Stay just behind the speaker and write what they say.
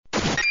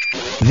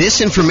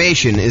This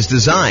information is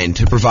designed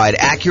to provide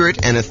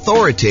accurate and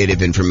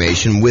authoritative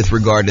information with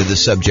regard to the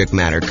subject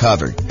matter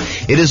covered.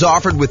 It is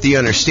offered with the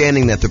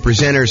understanding that the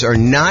presenters are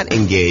not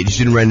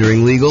engaged in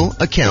rendering legal,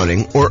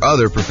 accounting, or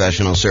other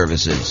professional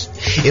services.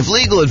 If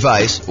legal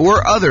advice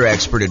or other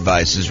expert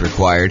advice is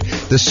required,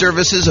 the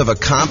services of a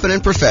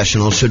competent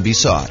professional should be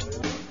sought.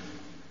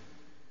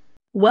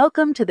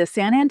 Welcome to the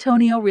San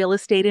Antonio Real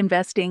Estate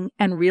Investing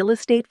and Real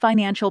Estate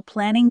Financial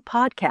Planning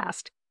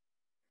Podcast.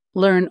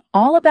 Learn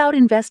all about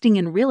investing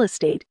in real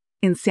estate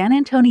in San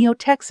Antonio,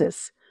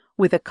 Texas,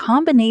 with a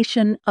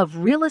combination of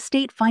real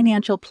estate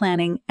financial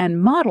planning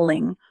and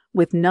modeling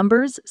with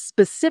numbers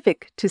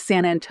specific to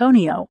San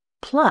Antonio,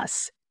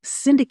 plus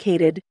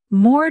syndicated,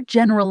 more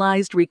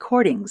generalized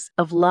recordings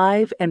of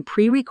live and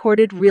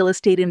pre-recorded real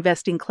estate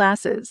investing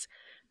classes,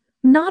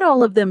 not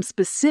all of them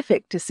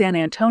specific to San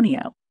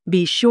Antonio.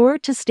 Be sure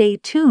to stay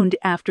tuned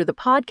after the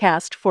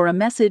podcast for a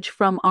message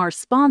from our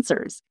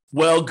sponsors.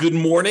 Well, good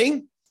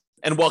morning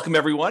and welcome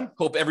everyone.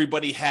 Hope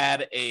everybody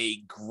had a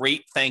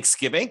great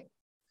Thanksgiving.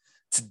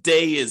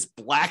 Today is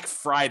Black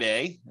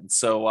Friday, and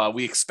so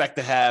we expect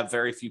to have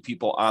very few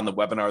people on the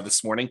webinar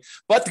this morning.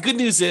 But the good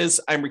news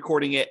is I'm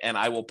recording it and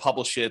I will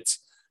publish it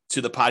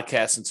to the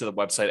podcast and to the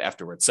website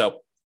afterwards. So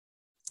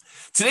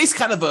today's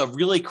kind of a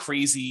really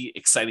crazy,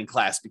 exciting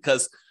class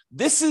because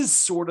this is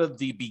sort of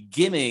the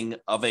beginning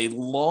of a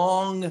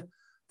long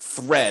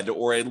thread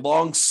or a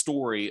long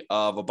story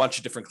of a bunch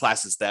of different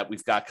classes that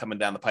we've got coming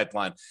down the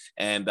pipeline.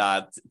 And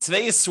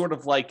today is sort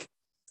of like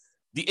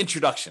the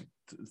introduction.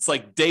 It's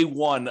like day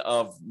one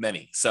of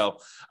many. So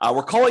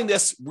we're calling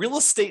this Real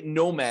Estate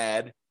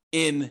Nomad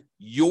in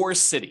Your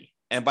City.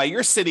 And by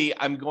your city,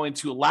 I'm going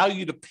to allow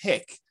you to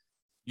pick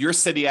your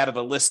city out of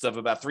a list of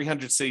about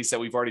 300 cities that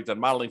we've already done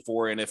modeling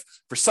for. And if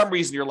for some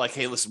reason you're like,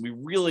 hey, listen, we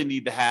really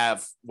need to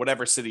have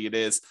whatever city it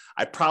is,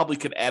 I probably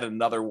could add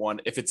another one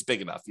if it's big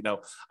enough. You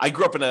know, I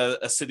grew up in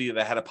a city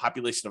that had a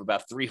population of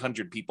about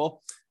 300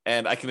 people.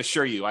 And I can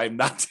assure you, I'm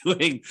not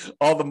doing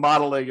all the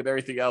modeling and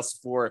everything else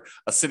for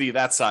a city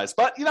that size.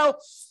 But, you know,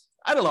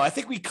 I don't know. I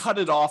think we cut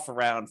it off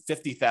around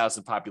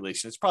 50,000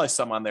 population. There's probably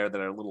some on there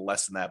that are a little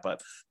less than that,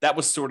 but that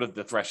was sort of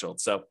the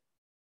threshold. So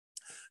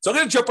I'm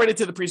going to jump right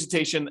into the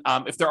presentation.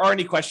 If there are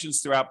any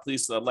questions throughout,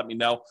 please let me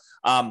know.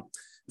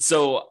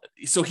 So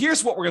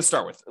here's what we're going to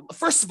start with.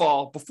 First of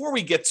all, before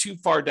we get too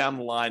far down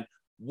the line,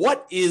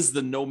 what is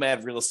the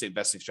Nomad real estate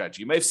investing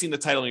strategy? You may have seen the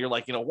title and you're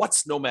like, you know,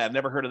 what's Nomad?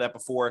 Never heard of that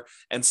before.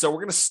 And so we're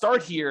going to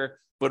start here,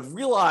 but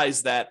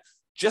realize that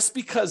just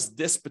because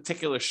this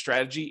particular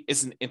strategy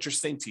isn't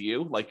interesting to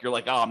you, like you're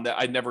like, oh,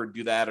 I'd never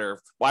do that, or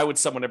why would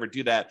someone ever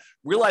do that?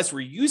 Realize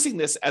we're using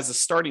this as a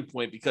starting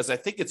point because I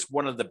think it's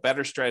one of the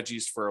better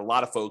strategies for a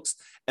lot of folks.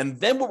 And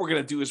then what we're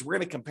going to do is we're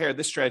going to compare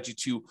this strategy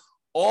to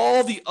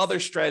all the other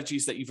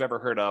strategies that you've ever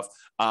heard of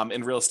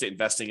in real estate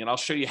investing. And I'll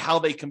show you how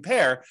they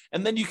compare.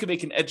 And then you can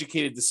make an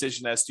educated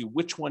decision as to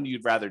which one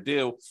you'd rather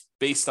do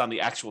based on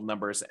the actual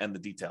numbers and the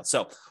details.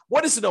 So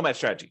what is the Nomad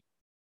strategy?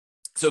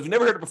 So if you've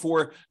never heard it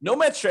before,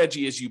 Nomad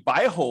strategy is you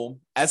buy a home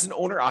as an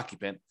owner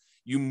occupant,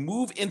 you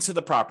move into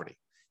the property,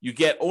 you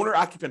get owner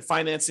occupant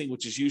financing,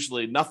 which is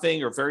usually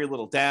nothing or very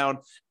little down,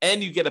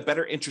 and you get a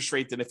better interest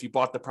rate than if you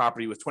bought the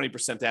property with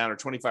 20% down or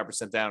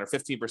 25% down or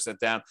 15%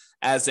 down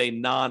as a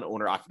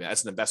non-owner occupant,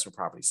 as an investment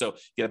property. So you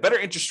get a better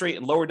interest rate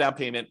and lower down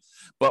payment,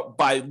 but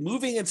by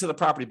moving into the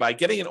property, by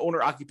getting an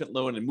owner occupant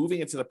loan and moving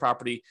into the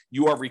property,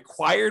 you are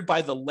required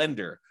by the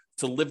lender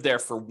to live there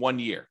for 1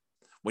 year.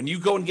 When you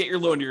go and get your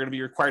loan, you're going to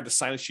be required to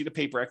sign a sheet of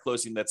paper at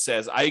closing that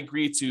says, I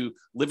agree to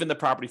live in the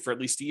property for at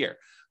least a year.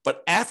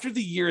 But after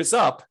the year is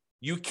up,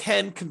 you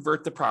can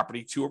convert the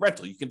property to a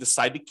rental. You can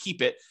decide to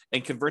keep it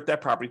and convert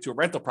that property to a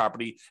rental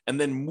property and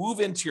then move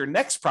into your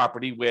next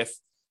property with,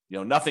 you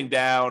know, nothing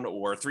down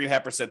or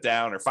 3.5%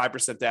 down or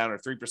 5% down or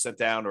 3%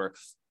 down, or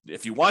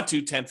if you want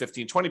to, 10,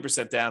 15,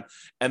 20% down,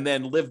 and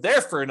then live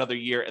there for another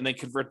year and then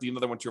convert the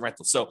another one to a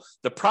rental. So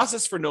the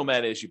process for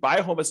Nomad is you buy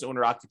a home as an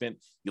owner occupant,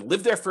 you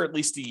live there for at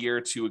least a year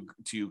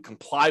to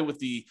comply with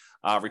the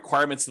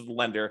requirements of the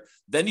lender.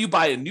 Then you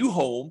buy a new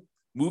home,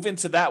 move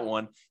into that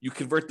one, you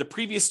convert the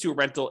previous to a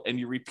rental, and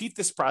you repeat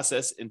this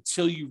process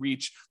until you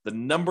reach the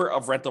number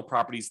of rental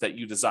properties that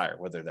you desire,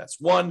 whether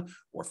that's 1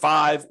 or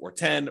 5 or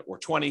 10 or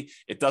 20,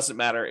 it doesn't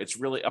matter. It's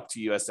really up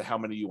to you as to how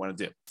many you want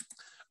to do.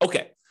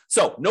 Okay.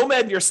 So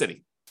Nomad in your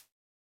city.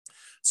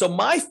 So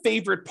my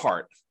favorite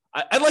part,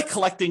 I like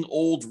collecting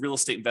old real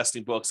estate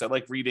investing books. I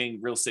like reading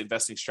real estate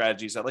investing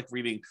strategies. I like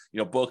reading,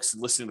 books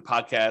and listening to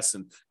podcasts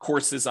and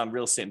courses on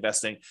real estate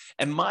investing.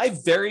 And my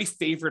very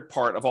favorite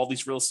part of all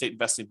these real estate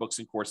investing books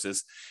and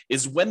courses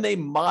is when they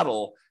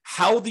model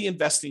how the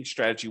investing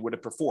strategy would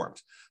have performed.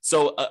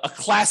 So a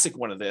classic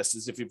one of this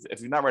is if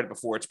you've not read it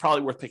before, it's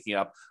probably worth picking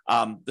up.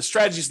 The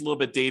strategy is a little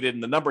bit dated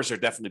and the numbers are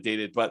definitely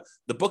dated, but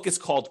the book is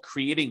called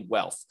Creating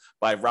Wealth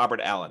by Robert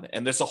Allen.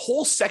 And there's a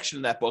whole section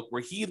in that book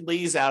where he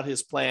lays out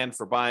his plan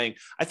for buying buying,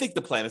 I think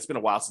the plan, it's been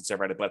a while since I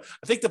read it, but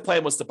I think the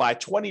plan was to buy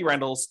 20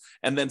 rentals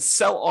and then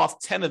sell off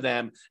 10 of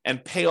them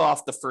and pay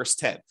off the first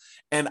 10.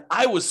 And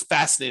I was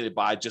fascinated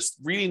by just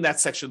reading that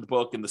section of the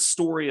book and the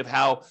story of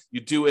how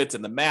you do it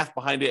and the math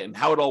behind it and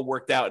how it all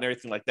worked out and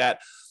everything like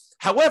that.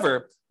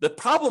 However, the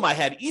problem I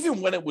had,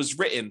 even when it was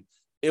written,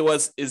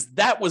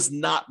 that was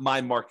not my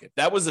market.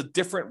 That was a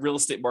different real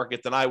estate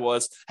market than I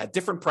was, had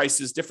different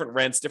prices, different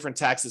rents, different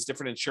taxes,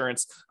 different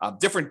insurance,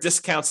 different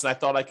discounts than I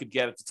thought I could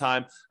get at the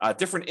time,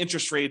 different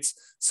interest rates.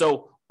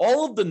 So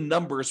all of the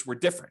numbers were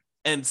different.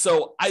 And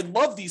so I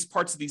love these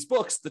parts of these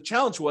books. The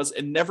challenge was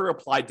it never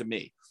applied to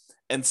me.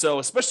 And so,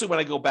 especially when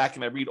I go back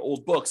and I read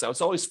old books, I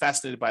was always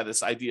fascinated by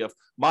this idea of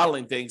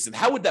modeling things and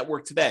how would that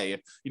work today?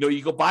 If,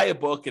 you go buy a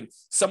book and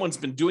someone's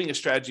been doing a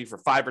strategy for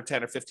 5 or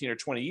 10 or 15 or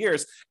 20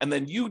 years, and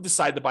then you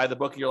decide to buy the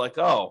book and you're like,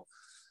 oh,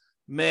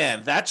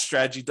 man, that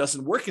strategy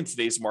doesn't work in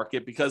today's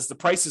market because the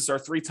prices are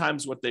 3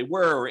 times what they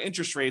were, or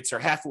interest rates are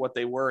half of what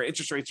they were.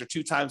 Interest rates are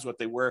 2 times what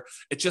they were.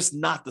 It's just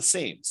not the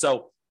same.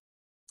 So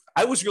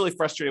I was really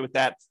frustrated with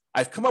that.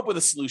 I've come up with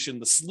a solution.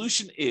 The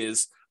solution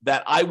is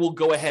that I will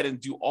go ahead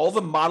and do all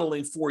the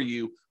modeling for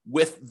you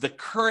with the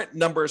current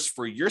numbers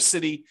for your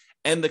city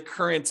and the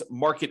current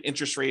market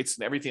interest rates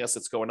and everything else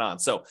that's going on.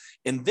 So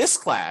in this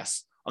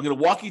class, I'm going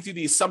to walk you through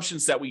the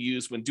assumptions that we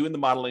use when doing the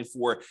modeling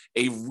for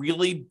a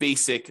really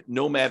basic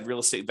Nomad real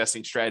estate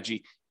investing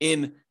strategy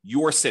in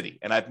your city.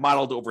 And I've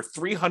modeled over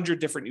 300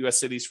 different US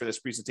cities for this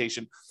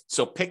presentation.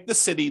 So pick the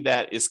city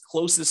that is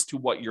closest to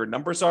what your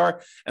numbers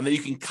are, and then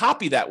you can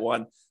copy that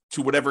one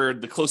to whatever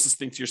the closest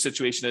thing to your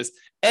situation is.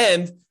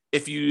 And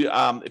if you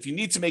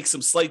need to make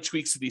some slight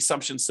tweaks to the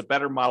assumptions to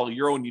better model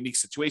your own unique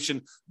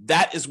situation,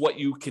 that is what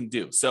you can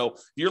do. So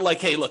you're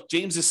like, hey, look,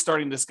 James is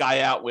starting this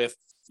guy out with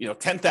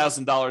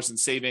 $10,000 in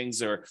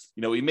savings, or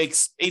he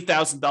makes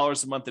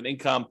 $8,000 a month in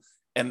income,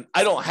 and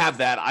I don't have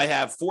that. I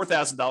have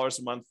 $4,000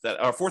 a month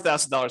or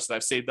 $4,000 that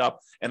I've saved up,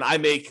 and I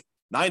make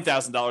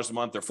 $9,000 a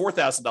month or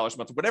 $4,000 a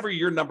month, whatever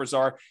your numbers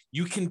are.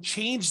 You can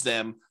change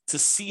them to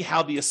see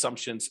how the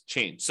assumptions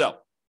change. So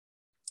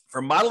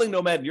for modeling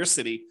Nomad in your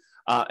city,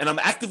 and I'm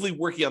actively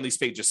working on these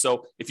pages.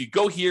 So if you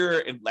go here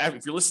and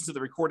if you're listening to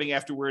the recording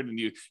afterward and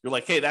you're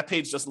like, hey, that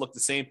page doesn't look the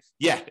same.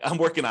 Yeah, I'm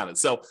working on it.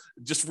 So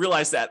just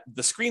realize that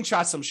the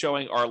screenshots I'm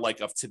showing are like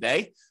of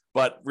today,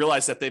 but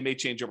realize that they may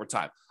change over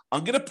time.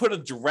 I'm going to put a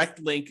direct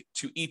link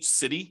to each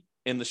city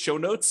in the show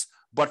notes.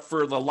 But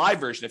for the live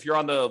version, if you're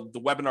on the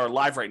webinar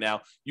live right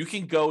now, you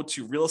can go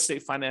to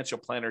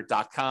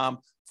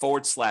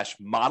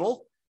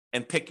realestatefinancialplanner.com/model.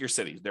 and pick your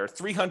city. There are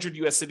 300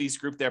 US cities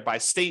grouped there by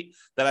state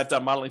that I've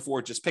done modeling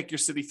for. Just pick your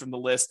city from the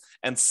list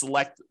and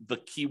select the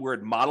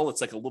keyword model.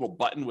 It's like a little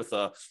button with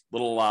a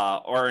little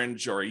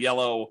orange or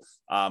yellow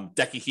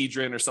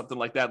decahedron or something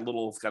like that, a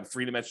little kind of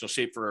 3-dimensional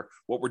shape for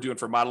what we're doing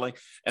for modeling.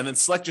 And then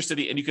select your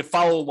city, and you can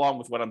follow along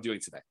with what I'm doing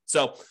today.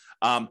 So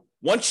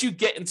once you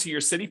get into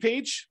your city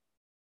page,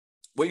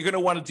 what you're going to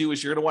want to do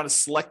is you're going to want to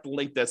select the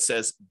link that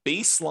says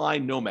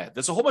Baseline Nomad.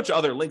 There's a whole bunch of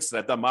other links that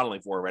I've done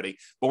modeling for already,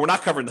 but we're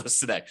not covering those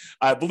today.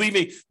 Believe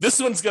me, this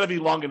one's going to be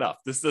long enough.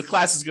 The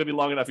class is going to be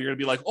long enough. You're going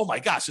to be like, oh my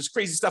gosh, there's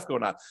crazy stuff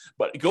going on.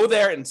 But go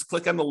there and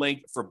click on the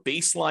link for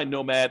Baseline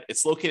Nomad.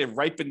 It's located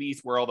right beneath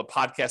where all the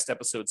podcast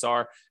episodes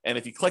are. And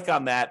if you click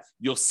on that,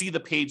 you'll see the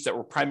page that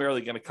we're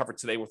primarily going to cover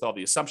today with all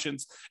the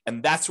assumptions.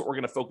 And that's what we're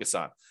going to focus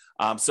on.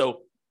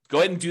 So go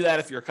ahead and do that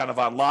if you're kind of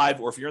on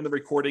live, or if you're in the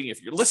recording.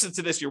 If you're listening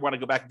to this, you want to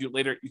go back and do it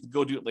later, you can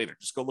go do it later.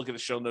 Just go look at the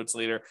show notes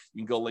later.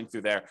 You can go link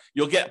through there.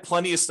 You'll get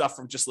plenty of stuff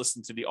from just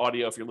listening to the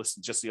audio if you're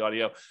listening to just the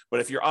audio.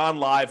 But if you're on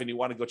live and you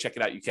want to go check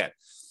it out, you can.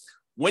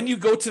 When you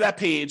go to that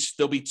page,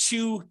 there'll be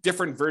 2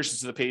 different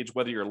versions of the page,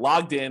 whether you're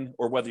logged in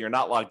or whether you're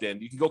not logged in.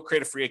 You can go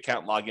create a free account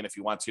and log in if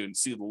you want to and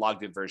see the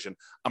logged in version.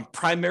 I'm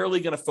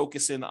primarily going to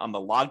focus in on the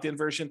logged in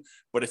version,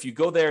 but if you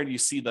go there and you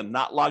see the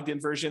not logged in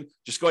version,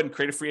 just go ahead and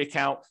create a free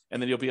account, and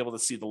then you'll be able to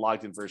see the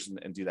logged in version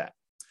and do that.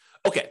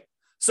 Okay,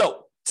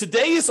 so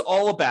today is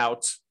all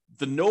about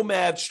the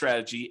Nomad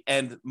strategy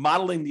and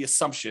modeling the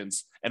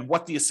assumptions and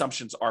what the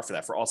assumptions are for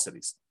that for all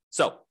cities.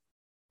 So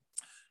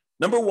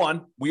number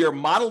 1, we are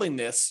modeling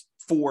this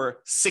for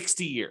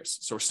 60 years.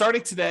 So we're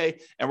starting today,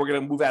 and we're going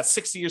to move out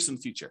 60 years in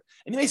the future.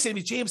 And you may say to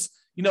me, James,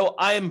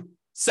 I'm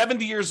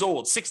 70 years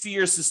old. 60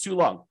 years is too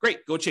long.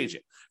 Great, go change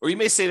it. Or you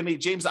may say to me,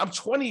 James, I'm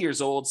 20 years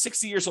old.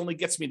 60 years only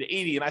gets me to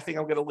 80, and I think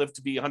I'm going to live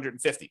to be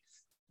 150.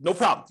 No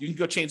problem. You can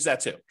go change that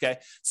too, okay?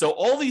 So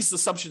all these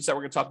assumptions that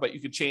we're going to talk about, you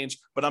can change,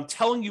 but I'm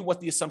telling you what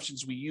the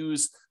assumptions we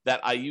use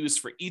that I use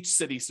for each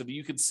city so that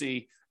you can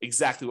see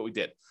exactly what we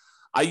did.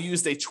 I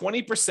used a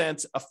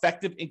 20%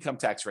 effective income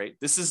tax rate.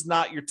 This is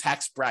not your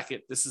tax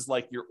bracket. This is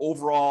like your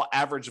overall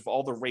average of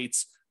all the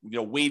rates,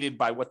 weighted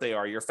by what they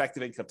are, your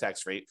effective income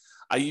tax rate.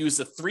 I used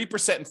a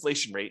 3%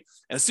 inflation rate.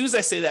 And as soon as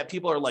I say that,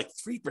 people are like,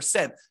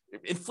 3%?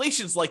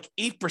 Inflation's like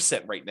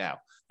 8% right now.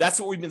 That's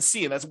what we've been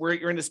seeing. That's where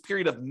you're in this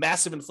period of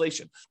massive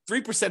inflation.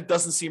 3%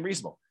 doesn't seem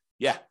reasonable.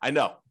 Yeah, I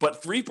know.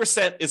 But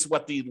 3% is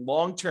what the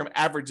long-term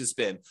average has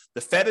been.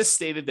 The Fed has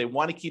stated they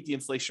want to keep the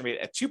inflation rate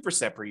at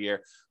 2% per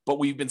year, but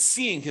we've been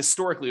seeing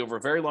historically over a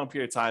very long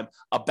period of time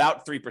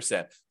about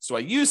 3%. So I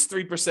use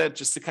 3%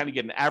 just to kind of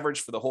get an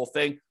average for the whole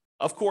thing.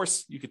 Of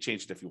course, you could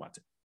change it if you want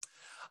to.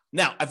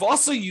 Now, I've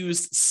also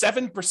used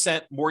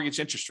 7%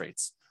 mortgage interest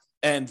rates.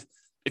 And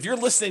if you're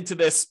listening to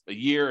this a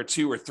year or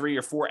 2 or 3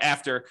 or 4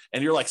 after,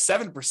 and you're like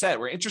 7%,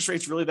 were interest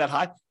rates really that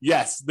high?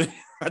 Yes,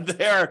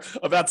 they're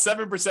about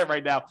 7%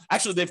 right now.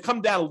 Actually, they've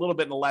come down a little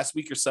bit in the last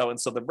week or so.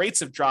 And so the rates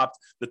have dropped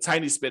the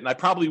tiniest bit. And I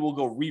probably will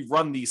go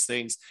rerun these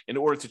things in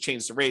order to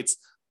change the rates.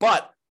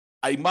 But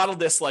I modeled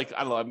this like,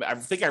 I don't know, I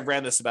think I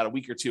ran this about a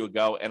week or 2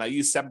 ago, and I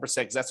used 7%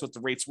 because that's what the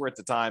rates were at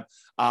the time.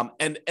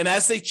 And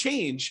as they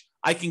change,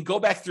 I can go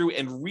back through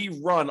and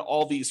rerun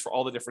all these for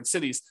all the different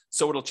cities,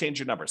 so it'll change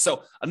your number.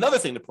 So another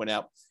thing to point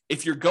out,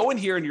 if you're going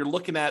here and you're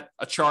looking at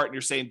a chart and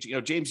you're saying,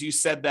 James, you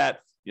said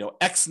that,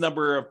 X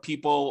number of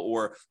people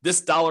or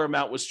this dollar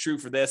amount was true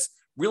for this,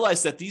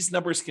 realize that these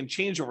numbers can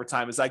change over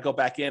time as I go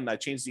back in and I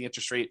change the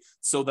interest rate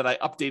so that I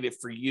update it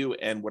for you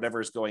and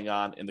whatever is going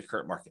on in the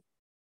current market.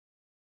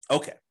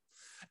 Okay.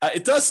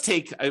 It does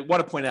take, I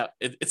want to point out,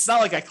 it's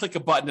not like I click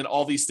a button and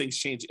all these things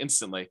change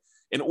instantly.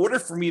 In order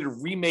for me to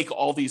remake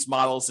all these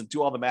models and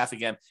do all the math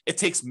again, it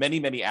takes many,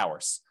 many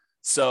hours.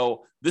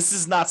 So this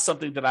is not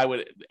something that I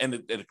would, and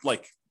it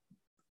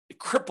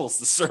cripples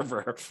the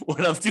server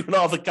when I'm doing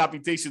all the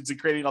computations and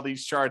creating all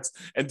these charts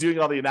and doing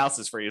all the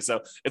analysis for you.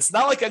 So it's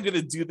not like I'm going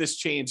to do this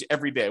change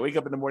every day. I wake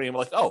up in the morning and I'm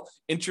like, oh,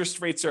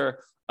 interest rates are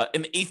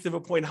an eighth of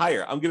a point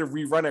higher. I'm going to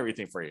rerun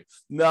everything for you.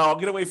 No, I'm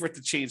going to wait for it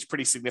to change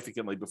pretty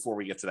significantly before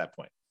we get to that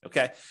point.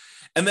 Okay.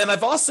 And then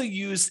I've also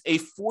used a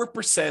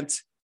 4%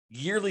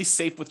 yearly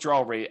safe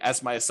withdrawal rate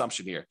as my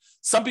assumption here.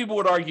 Some people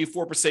would argue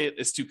 4%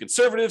 is too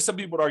conservative. Some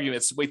people would argue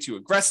it's way too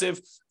aggressive.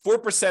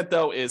 4%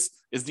 though is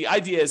the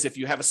idea is if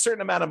you have a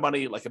certain amount of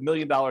money, like $1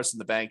 million in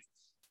the bank,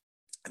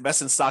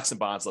 invest in stocks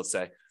and bonds, let's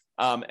say,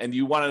 and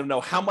you want to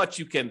know how much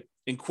you can,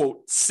 in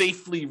quote,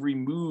 safely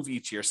remove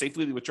each year,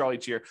 safely withdraw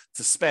each year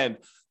to spend.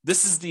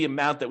 This is the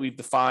amount that we've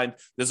defined.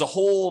 There's a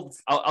whole,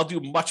 I'll do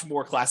much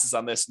more classes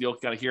on this. And you'll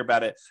kind of hear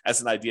about it as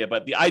an idea,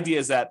 but the idea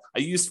is that I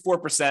used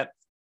 4%.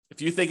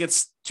 If you think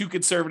it's too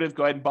conservative,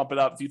 go ahead and bump it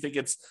up. If you think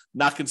it's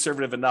not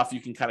conservative enough,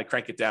 you can kind of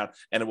crank it down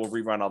and it will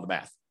rerun all the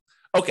math.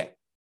 Okay.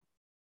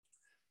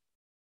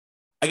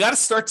 I got to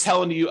start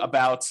telling you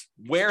about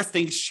where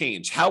things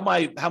change, how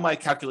my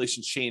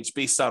calculations change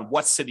based on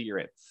what city you're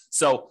in.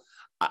 So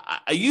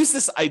I use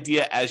this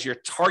idea as your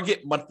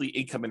target monthly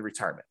income in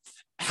retirement.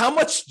 How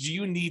much do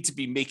you need to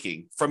be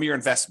making from your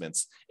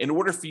investments in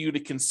order for you to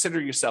consider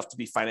yourself to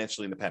be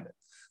financially independent?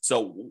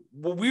 So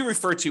what we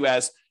refer to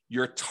as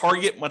your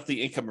target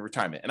monthly income in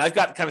retirement. And I've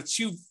got kind of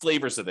 2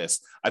 flavors of this.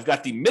 I've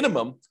got the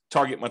minimum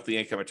target monthly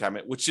income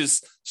retirement, which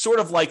is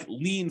sort of like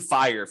lean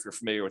fire, if you're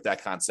familiar with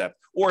that concept,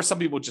 or some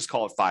people just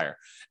call it fire.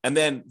 And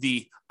then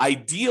the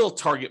ideal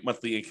target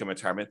monthly income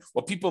retirement,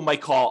 what people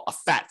might call a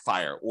fat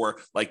fire, or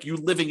like you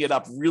living it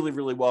up really,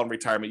 really well in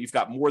retirement. You've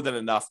got more than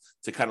enough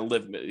to kind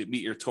of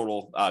meet your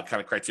total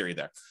kind of criteria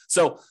there.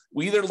 So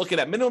we either look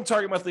at minimum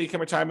target monthly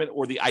income retirement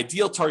or the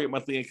ideal target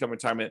monthly income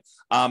retirement.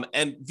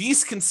 And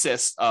these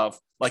consist of,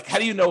 like, how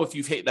do you know if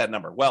you've hit that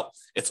number? Well,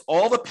 it's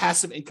all the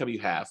passive income you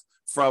have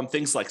from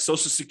things like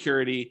Social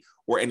Security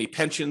or any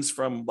pensions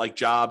from like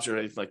jobs or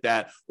anything like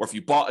that, or if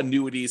you bought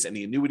annuities and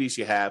the annuities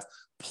you have,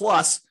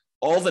 plus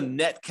all the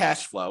net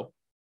cash flow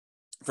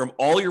from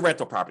all your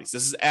rental properties.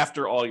 This is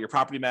after all your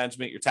property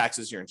management, your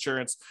taxes, your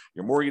insurance,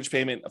 your mortgage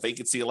payment, a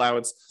vacancy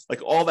allowance,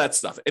 like all that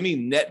stuff. Any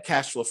net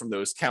cash flow from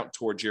those count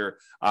towards your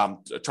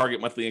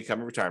target monthly income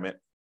in retirement.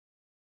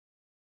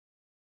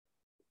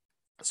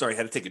 Sorry, I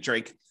had to take a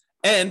drink.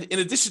 And in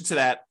addition to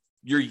that,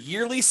 your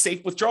yearly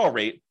safe withdrawal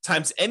rate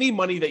times any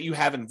money that you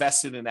have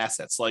invested in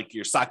assets, like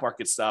your stock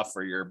market stuff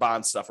or your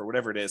bond stuff or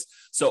whatever it is.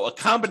 So a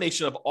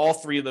combination of all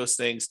 3 of those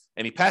things,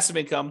 any passive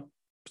income,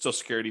 Social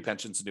Security,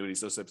 pensions,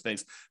 annuities, those types of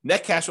things,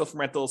 net cash flow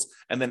from rentals,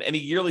 and then any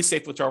yearly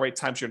safe withdrawal rate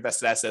times your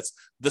invested assets.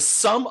 The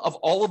sum of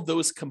all of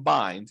those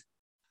combined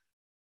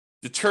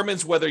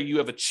determines whether you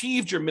have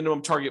achieved your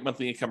minimum target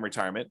monthly income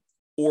retirement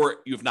or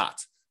you have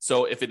not.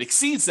 So if it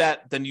exceeds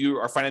that, then you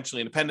are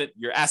financially independent.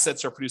 Your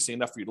assets are producing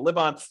enough for you to live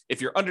on.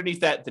 If you're underneath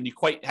that, then you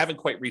haven't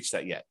quite reached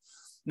that yet.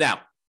 Now,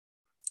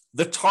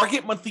 the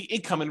target monthly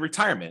income in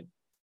retirement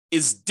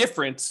is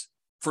different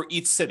for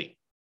each city.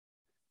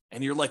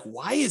 And you're like,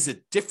 why is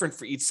it different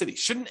for each city?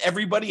 Shouldn't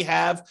everybody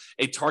have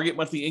a target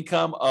monthly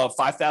income of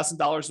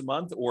 $5,000 a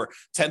month or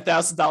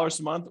 $10,000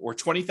 a month or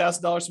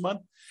 $20,000 a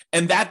month?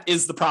 And that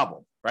is the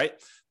problem, right?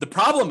 The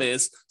problem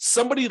is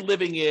somebody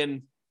living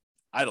in,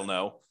 I don't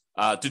know,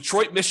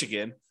 Detroit,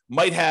 Michigan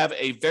might have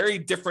a very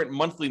different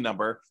monthly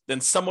number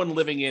than someone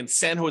living in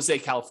San Jose,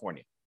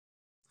 California.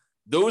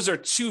 Those are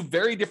 2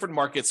 very different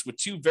markets with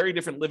 2 very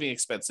different living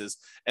expenses.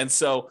 And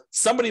so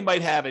somebody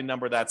might have a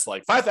number that's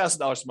like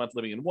 $5,000 a month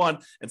living in one,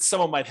 and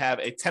someone might have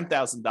a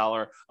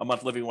 $10,000 a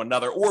month living in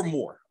another or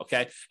more.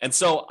 Okay. And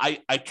so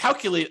I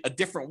calculate a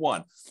different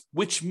one,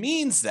 which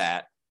means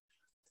that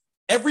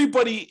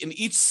everybody in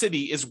each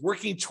city is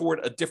working toward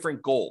a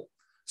different goal.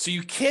 So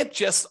you can't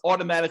just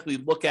automatically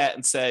look at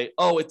and say,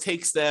 oh, it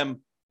takes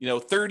them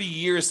 30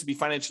 years to be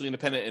financially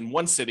independent in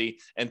one city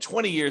and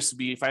 20 years to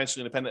be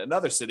financially independent in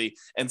another city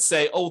and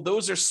say, oh,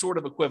 those are sort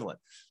of equivalent.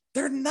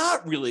 They're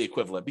not really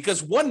equivalent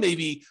because one may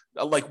be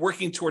like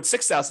working toward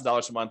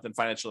 $6,000 a month in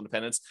financial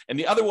independence, and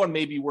the other one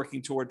may be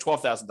working toward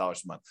 $12,000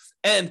 a month.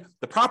 And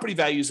the property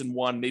values in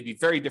one may be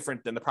very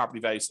different than the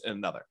property values in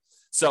another.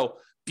 So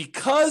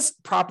because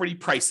property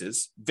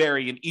prices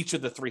vary in each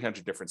of the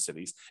 300 different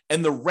cities,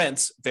 and the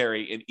rents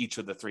vary in each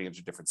of the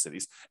 300 different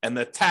cities, and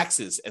the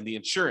taxes and the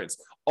insurance,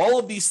 all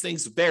of these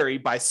things vary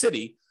by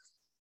city,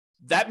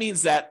 that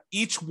means that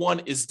each one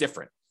is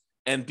different.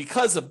 And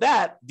because of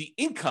that, the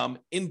income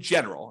in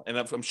general, and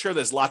I'm sure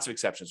there's lots of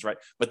exceptions, right?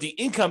 But the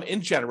income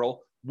in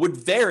general would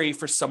vary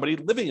for somebody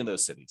living in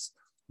those cities.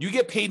 You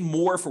get paid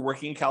more for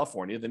working in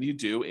California than you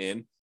do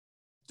in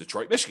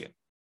Detroit, Michigan,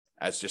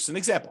 as just an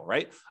example,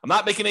 right? I'm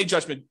not making any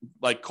judgment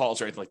like calls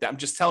or anything like that. I'm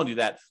just telling you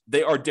that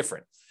they are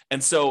different.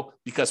 And so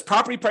because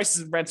property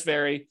prices and rents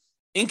vary,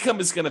 income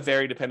is going to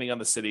vary depending on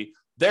the city.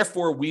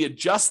 Therefore, we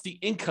adjust the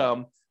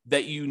income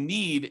that you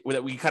need, or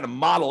that we kind of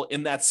model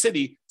in that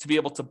city to be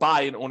able to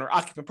buy an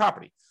owner-occupant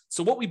property.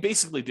 So what we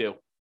basically do,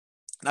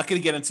 not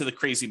going to get into the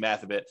crazy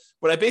math of it,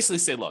 but I basically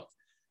say, look,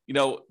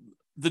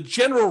 the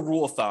general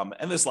rule of thumb,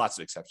 and there's lots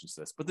of exceptions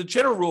to this, but the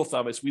general rule of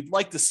thumb is we'd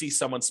like to see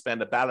someone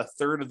spend about a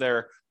third of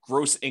their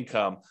gross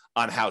income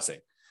on housing.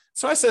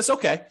 So I says,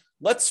 okay,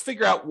 let's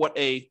figure out what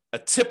a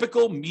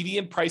typical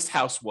median priced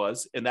house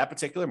was in that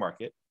particular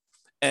market,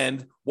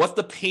 and what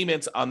the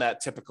payment on that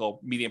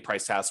typical median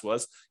price house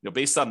was,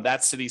 based on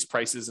that city's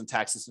prices and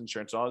taxes,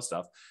 insurance, and all that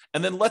stuff.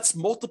 And then let's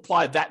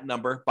multiply that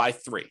number by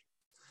 3.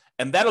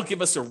 And that'll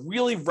give us a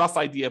really rough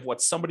idea of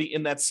what somebody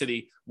in that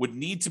city would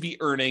need to be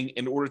earning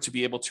in order to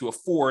be able to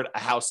afford a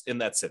house in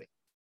that city.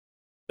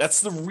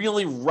 That's the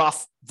really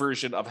rough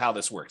version of how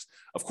this works.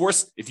 Of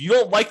course, if you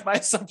don't like my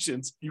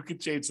assumptions, you can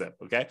change them,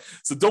 okay?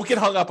 So don't get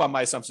hung up on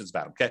my assumptions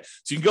about them, okay?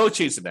 So you can go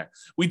change them there.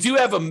 We do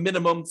have a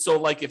minimum. So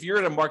like if you're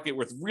in a market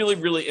with really,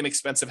 really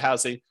inexpensive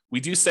housing, we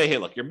do say, hey,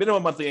 look, your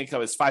minimum monthly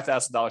income is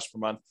 $5,000 per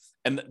month.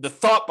 And the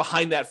thought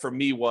behind that for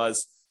me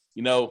was,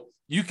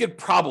 you could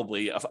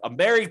probably, a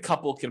married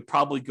couple can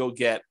probably go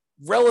get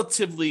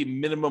relatively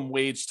minimum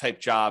wage type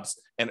jobs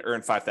and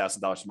earn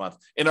 $5,000 a month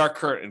in our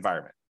current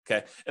environment.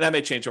 Okay. And that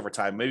may change over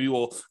time. Maybe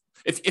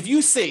if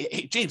you say,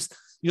 hey, James,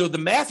 the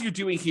math you're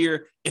doing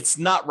here, it's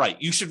not right.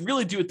 You should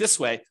really do it this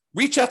way.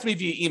 Reach out to me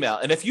via email.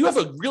 And if you have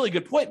a really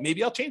good point,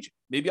 maybe I'll change it.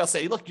 Maybe I'll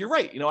say, look, you're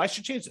right. I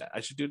should change that.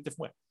 I should do it a different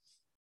way.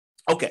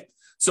 Okay.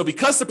 So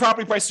because the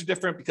property prices are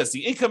different, because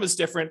the income is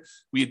different,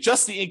 we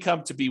adjust the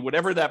income to be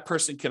whatever that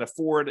person can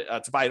afford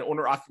to buy an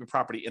owner-occupant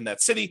property in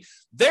that city.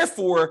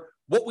 Therefore,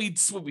 what we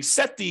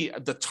set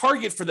the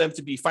target for them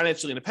to be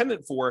financially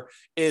independent for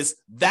is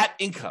that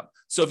income.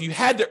 So if you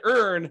had to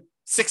earn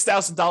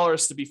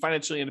 $6,000 to be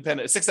financially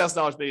independent,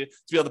 $6,000 to be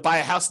able to buy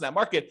a house in that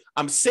market,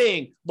 I'm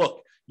saying,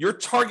 look, your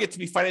target to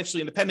be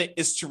financially independent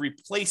is to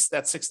replace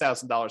that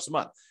 $6,000 a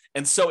month.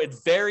 And so it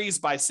varies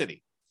by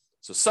city.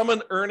 So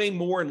someone earning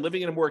more and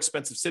living in a more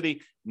expensive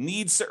city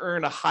needs to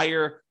earn a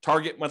higher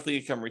target monthly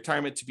income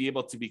retirement to be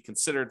able to be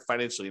considered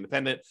financially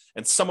independent.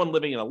 And someone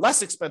living in a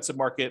less expensive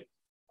market,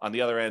 on the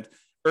other end,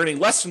 earning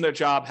less from their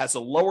job, has a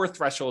lower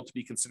threshold to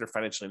be considered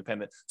financially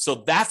independent. So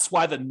that's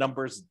why the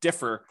numbers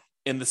differ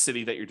in the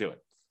city that you're doing.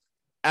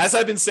 As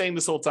I've been saying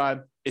this whole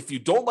time, if you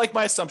don't like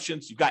my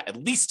assumptions, you've got at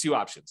least 2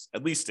 options,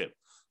 at least 2.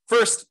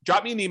 First,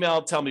 drop me an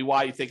email, tell me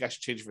why you think I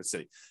should change it for the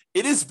city.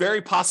 It is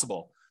very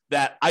possible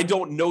that I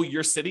don't know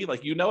your city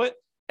like you know it,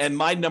 and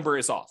my number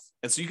is off.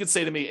 And so you could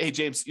say to me, hey,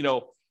 James,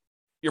 your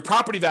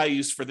property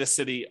values for this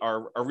city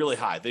are really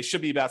high. They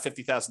should be about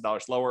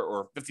 $50,000 lower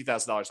or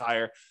 $50,000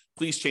 higher.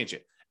 Please change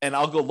it. And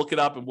I'll go look it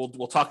up and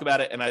we'll talk about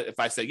it. And if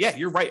I say, yeah,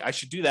 you're right, I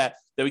should do that,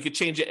 then we could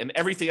change it. And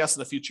everything else in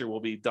the future will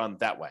be done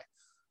that way.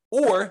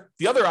 Or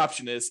the other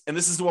option is, and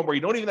this is the one where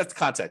you don't even have to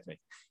contact me.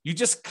 You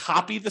just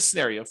copy the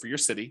scenario for your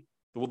city,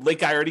 the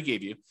link I already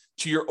gave you,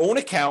 to your own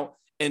account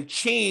and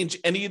change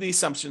any of the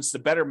assumptions to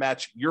better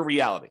match your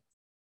reality.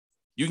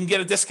 You can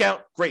get a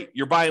discount. Great.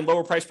 You're buying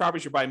lower price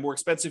properties. You're buying more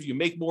expensive. You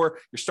make more.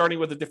 You're starting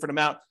with a different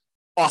amount.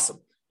 Awesome.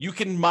 You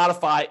can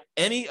modify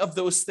any of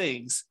those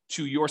things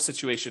to your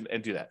situation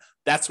and do that.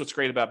 That's what's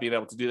great about being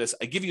able to do this.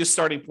 I give you a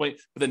starting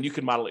point, but then you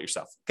can model it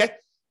yourself. Okay.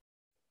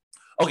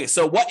 Okay.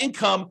 So what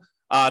income,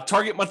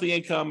 target monthly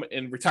income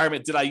and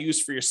retirement did I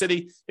use for your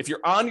city? If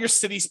you're on your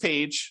city's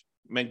page,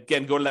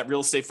 again, go to that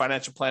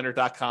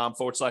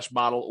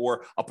realestateFinancialPlanner.com/model,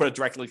 or I'll put a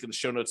direct link in the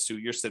show notes to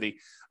your city,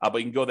 but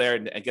you can go there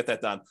and get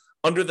that done.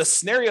 Under the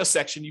scenario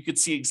section, you can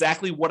see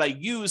exactly what I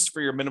used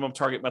for your minimum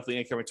target monthly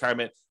income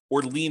retirement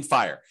or lean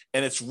fire.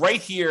 And it's right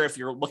here. If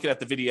you're looking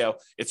at the video,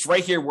 it's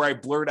right here where I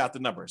blurred out the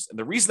numbers. And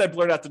the reason I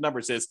blurred out the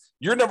numbers is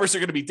your numbers are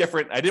going to be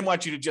different. I didn't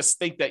want you to just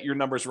think that your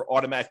numbers were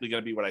automatically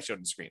going to be what I showed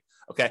on the screen.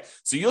 Okay.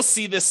 So you'll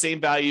see this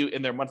same value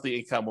in their monthly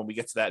income when we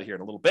get to that here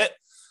in a little bit.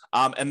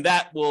 And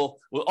that will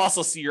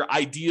also see your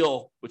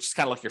ideal, which is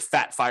kind of like your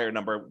fat fire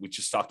number we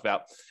just talked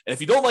about. And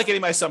if you don't like any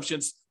of my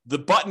assumptions, the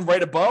button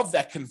right above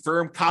that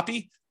confirm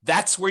copy,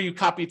 that's where you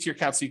copy it to your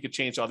account so you can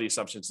change all the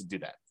assumptions and do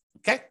that.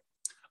 Okay.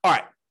 All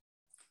right.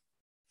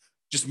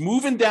 Just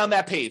moving down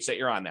that page that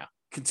you're on now.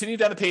 Continue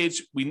down the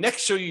page. We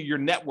next show you your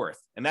net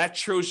worth, and that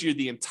shows you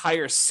the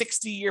entire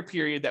 60-year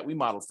period that we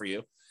modeled for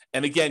you.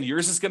 And again,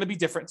 yours is going to be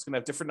different. It's going to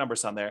have different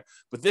numbers on there,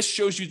 but this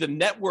shows you the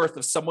net worth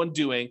of someone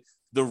doing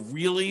the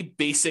really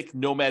basic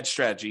Nomad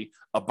strategy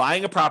of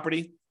buying a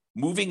property,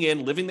 moving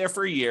in, living there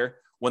for a year.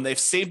 When they've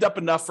saved up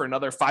enough for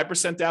another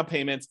 5% down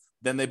payment,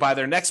 then they buy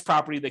their next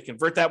property. They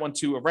convert that one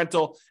to a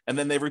rental, and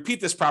then they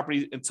repeat this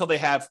property until they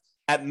have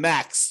at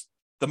max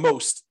the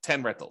most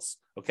 10 rentals.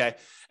 Okay.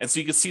 And so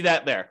you can see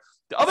that there.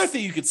 The other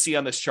thing you can see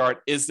on this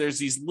chart is there's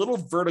these little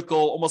vertical,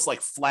 almost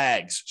like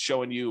flags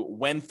showing you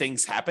when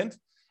things happened.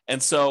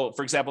 And so,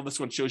 for example, this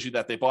one shows you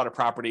that they bought a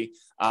property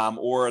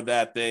or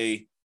that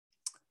they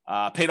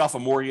paid off a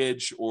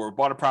mortgage or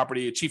bought a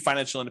property, achieved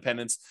financial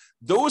independence.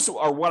 Those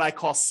are what I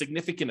call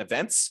significant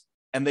events.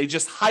 And they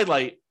just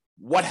highlight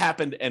what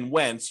happened and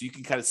when. So you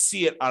can kind of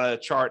see it on a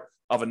chart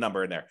of a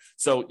number in there.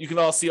 So you can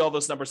all see all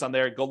those numbers on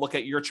there. Go look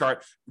at your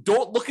chart.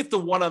 Don't look at the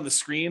one on the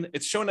screen.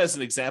 It's shown as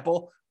an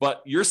example,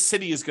 but your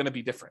city is going to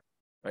be different,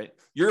 right?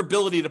 Your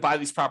ability to buy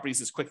these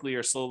properties as quickly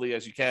or slowly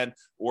as you can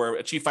or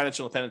achieve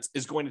financial independence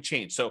is going to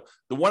change. So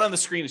the one on the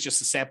screen is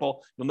just a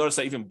sample. You'll notice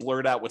I even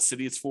blurred out what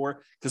city it's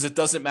for because it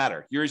doesn't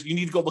matter. Yours, you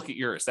need to go look at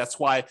yours. That's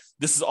why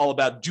this is all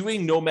about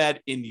doing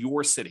Nomad in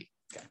your city.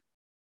 Okay.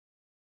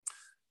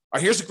 All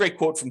right, here's a great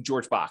quote from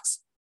George Box.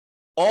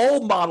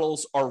 All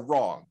models are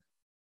wrong,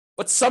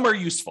 but some are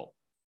useful.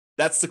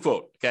 That's the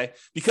quote, okay?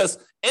 Because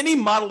any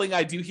modeling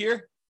I do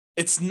here,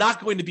 it's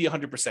not going to be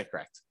 100%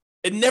 correct.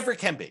 It never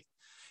can be.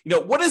 You know,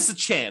 what is the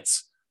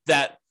chance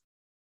that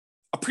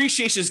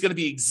appreciation is going to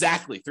be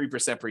exactly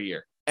 3% per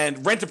year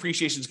and rent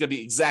appreciation is going to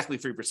be exactly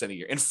 3% a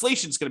year?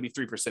 Inflation is going to be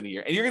 3% a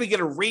year, and you're going to get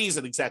a raise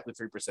at exactly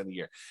 3% a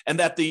year. And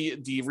that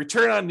the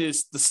return on the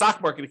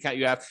stock market account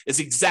you have is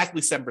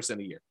exactly 7%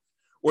 a year.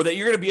 Or that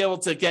you're going to be able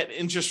to get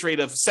interest rate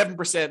of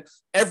 7%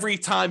 every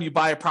time you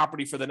buy a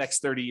property for the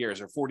next 30 years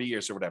or 40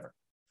 years or whatever.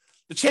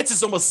 The chance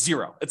is almost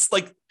zero. It's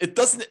like,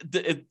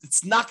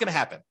 it's not going to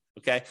happen.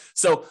 Okay.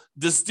 So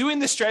does doing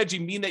this strategy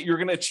mean that you're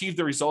going to achieve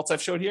the results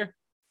I've showed here?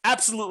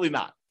 Absolutely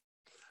not.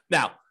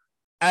 Now,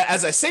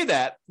 as I say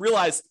that,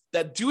 realize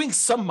that doing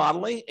some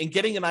modeling and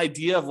getting an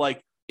idea of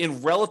like,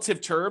 in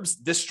relative terms,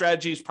 this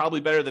strategy is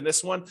probably better than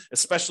this one,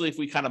 especially if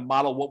we kind of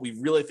model what we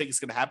really think is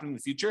going to happen in the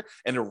future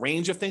and a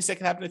range of things that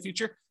can happen in the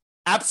future.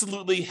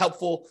 Absolutely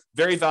helpful,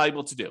 very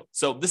valuable to do.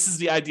 So this is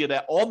the idea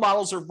that all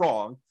models are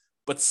wrong,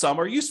 but some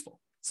are useful.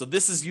 So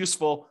this is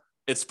useful.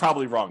 It's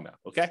probably wrong now.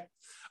 Okay.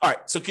 All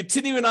right. So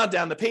continuing on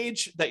down the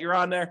page that you're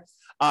on there,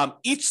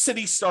 each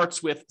city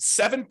starts with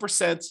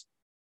 7%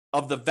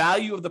 of the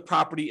value of the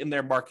property in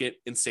their market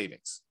in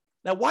savings.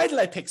 Now, why did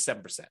I pick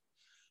 7%?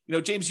 You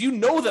know, James, you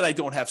know that I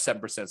don't have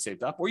 7%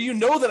 saved up, or you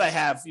know that I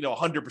have,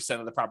 100%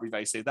 of the property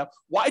value saved up.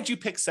 Why'd you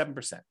pick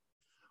 7%?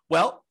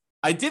 Well,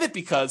 I did it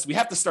because we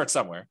have to start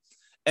somewhere.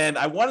 And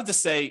I wanted to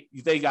say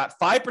they got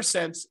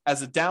 5%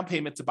 as a down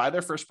payment to buy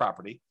their first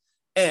property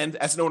and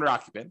as an owner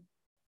occupant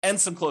and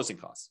some closing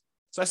costs.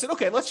 So I said,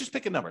 okay, let's just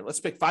pick a number. Let's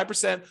pick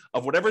 5%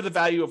 of whatever the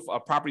value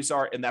of properties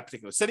are in that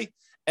particular city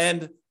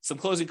and some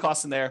closing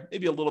costs in there,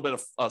 maybe a little bit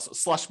of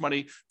slush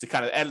money to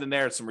kind of add in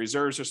there, some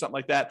reserves or something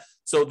like that.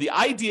 So the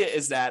idea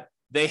is that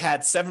they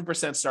had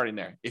 7% starting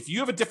there. If you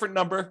have a different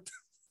number,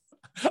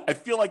 I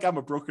feel like I'm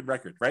a broken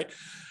record, right?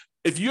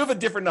 If you have a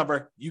different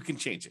number, you can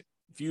change it.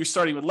 If you're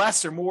starting with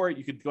less or more,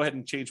 you could go ahead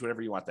and change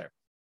whatever you want there.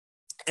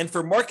 And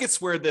for markets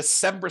where this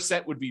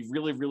 7% would be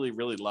really, really,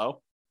 really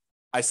low,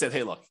 I said,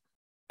 hey, look,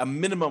 a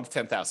minimum of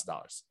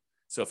 $10,000.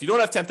 So if you don't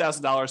have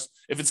 $10,000,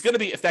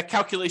 if that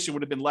calculation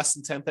would have been less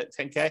than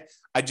 10K,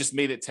 I just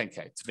made it 10K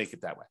to make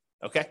it that way.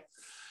 Okay.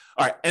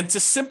 All right. And to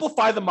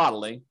simplify the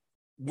modeling,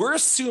 we're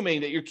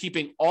assuming that you're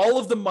keeping all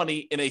of the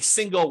money in a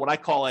single, what I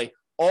call a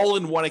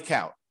all-in-one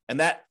account. And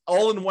that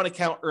all-in-one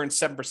account earns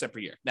 7% per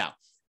year. Now,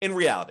 in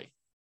reality,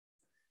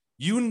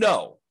 you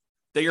know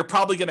that you're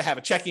probably going to have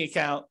a checking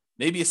account,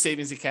 maybe a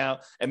savings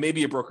account, and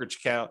maybe a brokerage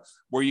account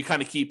where you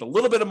kind of keep a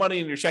little bit of money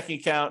in your checking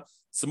account,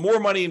 some more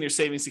money in your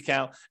savings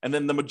account, and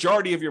then the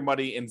majority of your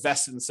money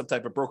invested in some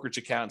type of brokerage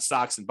account,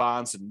 stocks and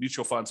bonds and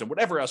mutual funds and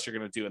whatever else you're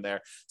going to do in there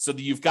so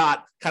that you've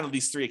got kind of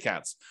these three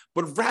accounts.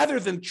 But rather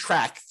than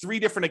track three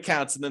different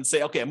accounts and then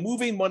say, okay, I'm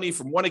moving money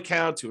from one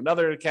account to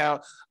another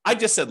account, I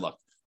just said, look,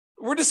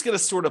 we're just going to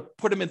sort of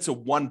put them into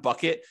one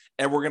bucket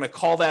and we're going to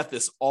call that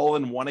this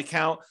all-in-one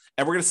account.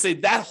 And we're going to say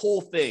that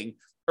whole thing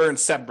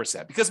earns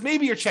 7% because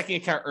maybe your checking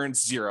account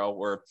earns 0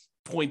 or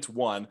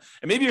 0.1, and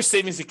maybe your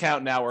savings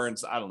account now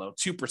earns,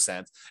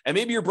 2%, and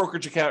maybe your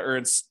brokerage account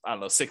earns,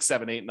 6,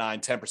 7, 8, 9,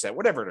 10%,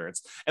 whatever it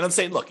earns. And I'm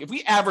saying, look, if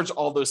we average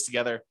all those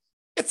together,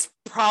 it's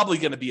probably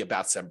going to be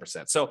about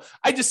 7%. So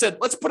I just said,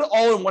 let's put it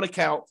all in one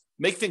account,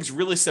 make things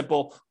really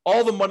simple.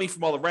 All the money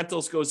from all the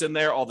rentals goes in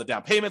there. All the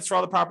down payments for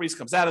all the properties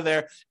comes out of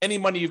there. Any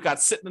money you've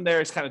got sitting in there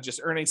is kind of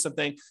just earning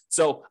something.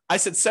 So I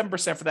said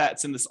 7% for that.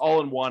 It's in this all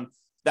in one.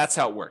 That's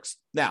how it works.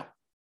 Now,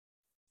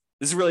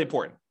 this is really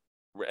important.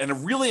 and a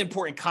really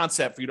important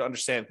concept for you to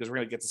understand, because we're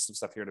going to get to some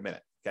stuff here in a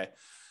minute. Okay.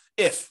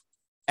 If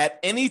at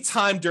any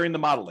time during the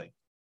modeling,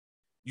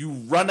 you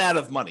run out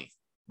of money,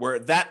 where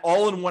that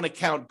all-in-one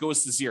account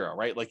goes to zero,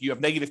 right? Like you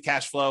have negative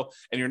cash flow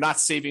and you're not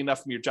saving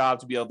enough from your job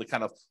to be able to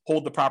kind of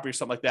hold the property or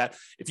something like that.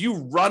 If you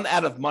run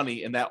out of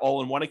money in that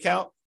all-in-one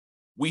account,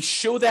 we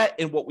show that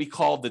in what we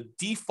call the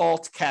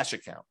default cash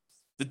account.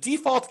 The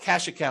default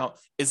cash account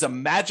is a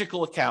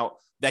magical account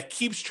that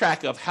keeps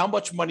track of how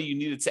much money you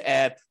needed to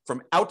add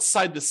from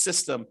outside the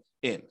system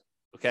in,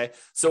 okay?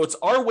 So it's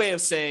our way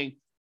of saying,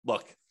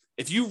 look,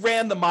 if you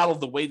ran the model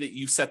the way that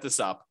you set this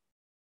up,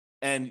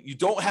 and you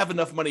don't have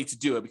enough money to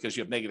do it because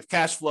you have negative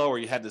cash flow, or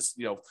you had this,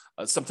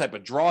 some type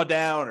of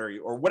drawdown,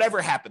 or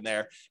whatever happened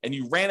there, and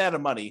you ran out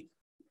of money,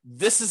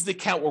 this is the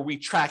account where we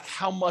track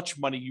how much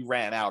money you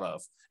ran out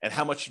of and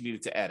how much you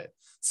needed to add it.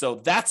 So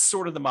that's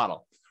sort of the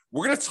model.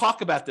 We're going to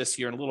talk about this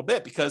here in a little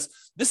bit, because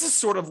this is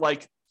sort of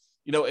like,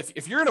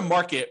 if you're in a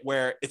market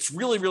where it's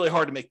really, really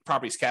hard to make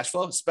properties cash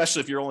flow, especially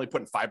if you're only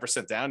putting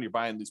 5% down, you're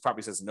buying these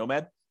properties as a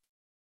Nomad,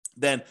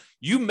 then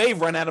you may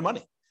run out of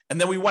money. And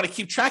then we want to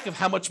keep track of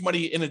how much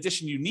money in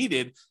addition you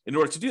needed in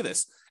order to do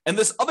this. And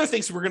there's other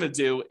things we're going to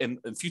do in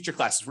future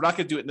classes. We're not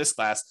going to do it in this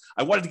class.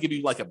 I wanted to give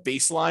you like a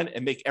baseline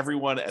and make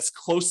everyone as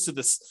close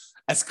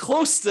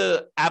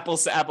to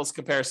apples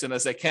comparison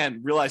as I can,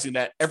 realizing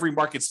that every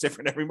market's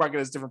different. Every market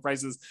has different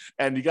prices,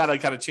 and you got to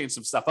kind of change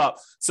some stuff up.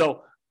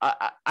 So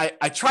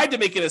I tried to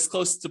make it as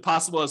close to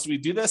possible as we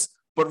do this,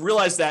 but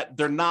realize that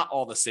they're not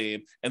all the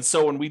same. And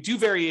so when we do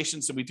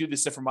variations and we do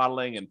this different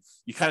modeling, and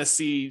you kind of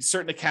see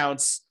certain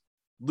accounts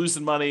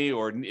losing money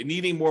or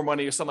needing more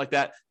money or something like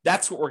that,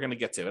 that's what we're going to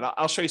get to. And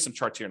I'll show you some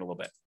charts here in a little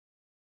bit.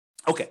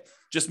 Okay,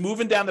 just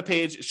moving down the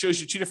page, it shows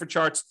you two different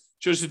charts.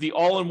 Shows you the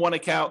all-in-one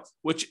account,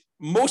 which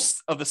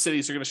most of the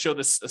cities are going to show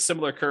this a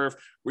similar curve,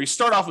 where you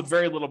start off with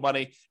very little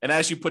money, and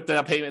as you put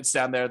the payments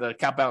down there, the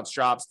account balance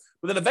drops.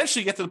 But then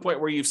eventually you get to the point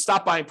where you've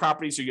stopped buying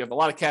properties, or you have a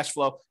lot of cash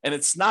flow, and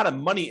it's not a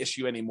money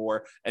issue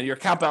anymore, and your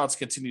account balance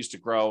continues to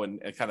grow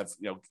and kind of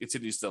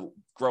continues to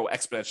grow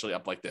exponentially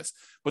up like this.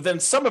 But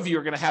then some of you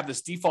are going to have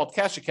this default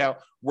cash account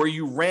where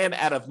you ran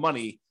out of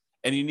money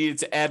and you needed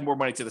to add more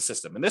money to the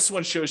system. And this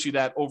one shows you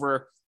that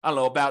over,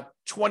 about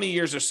 20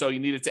 years or so, you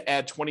needed to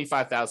add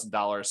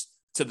 $25,000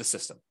 to the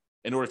system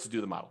in order to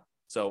do the model.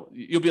 So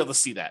you'll be able to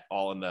see that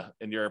all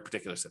in your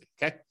particular city.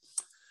 Okay.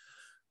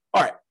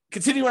 All right.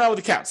 Continuing on with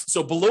accounts.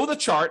 So below the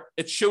chart,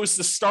 it shows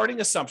the starting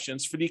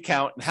assumptions for the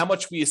account and how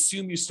much we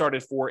assume you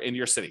started for in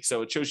your city.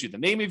 So it shows you the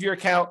name of your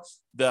account.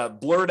 The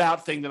blurred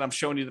out thing that I'm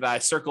showing you that I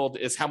circled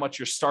is how much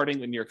you're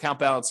starting in your account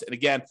balance. And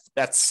again,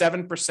 that's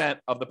 7%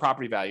 of the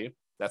property value.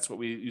 That's what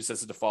we use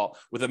as a default,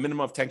 with a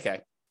minimum of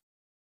 10K.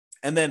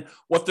 And then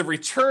what the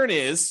return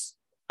is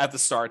at the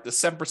start, the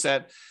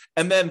 7%.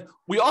 And then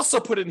we also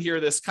put in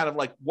here this kind of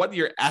like what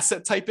your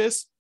asset type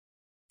is.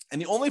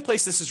 And the only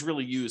place this is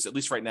really used, at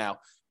least right now,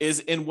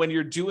 is in when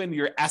you're doing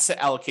your asset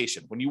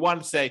allocation. When you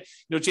want to say,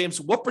 James,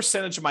 what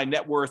percentage of my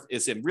net worth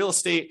is in real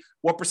estate?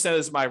 What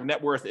percentage of my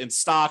net worth in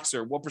stocks?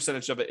 Or what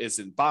percentage of it is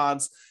in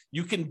bonds?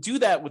 You can do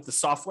that with the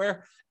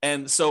software.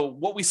 And so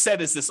what we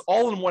said is this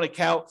all-in-one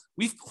account,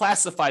 we've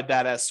classified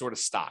that as sort of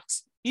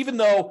stocks. Even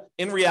though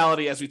in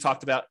reality, as we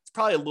talked about, it's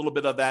probably a little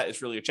bit of that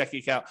is really your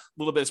checking account, a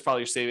little bit is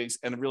probably your savings,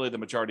 and really the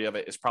majority of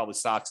it is probably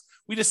stocks.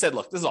 We just said,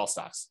 look, this is all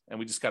stocks, and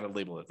we just kind of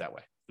label it that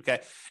way,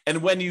 okay?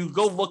 And when you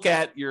go look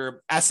at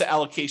your asset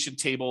allocation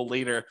table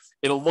later,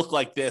 it'll look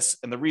like this,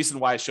 and the reason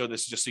why I show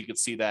this is just so you can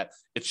see that.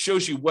 It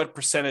shows you what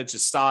percentage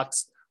is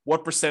stocks,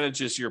 what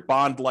percentage is your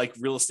bond-like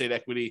real estate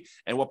equity,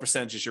 and what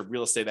percentage is your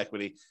real estate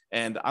equity.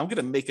 And I'm going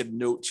to make a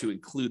note to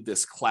include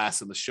this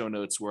class in the show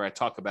notes where I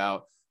talk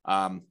about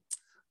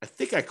I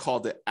think I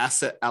called it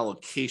asset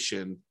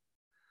allocation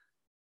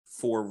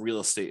for real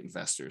estate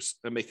investors.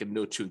 I make a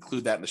note to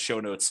include that in the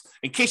show notes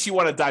in case you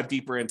want to dive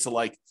deeper into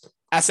like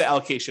asset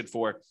allocation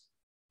for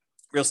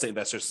real estate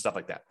investors and stuff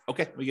like that.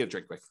 Okay, let me get a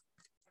drink quick.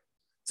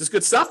 Is this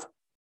good stuff?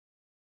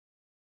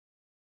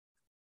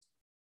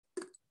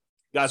 You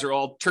guys are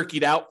all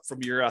turkeyed out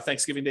from your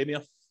Thanksgiving Day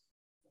meal?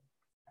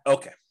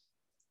 Okay.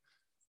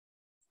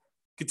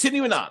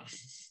 Continuing on.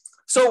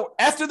 So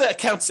after the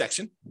account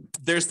section,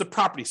 there's the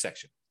property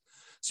section.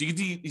 So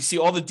you see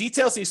all the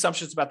details and the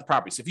assumptions about the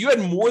property. So if you had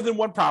more than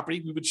one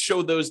property, we would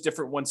show those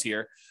different ones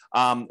here.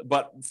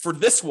 But for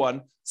this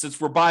one, since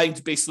we're buying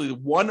basically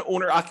one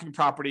owner-occupant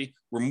property,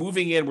 we're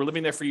moving in, we're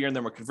living there for a year, and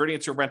then we're converting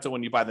it to a rental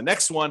when you buy the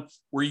next one,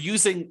 we're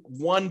using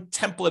one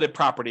templated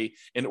property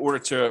in order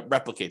to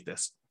replicate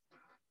this.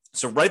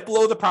 So right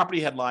below the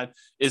property headline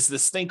is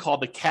this thing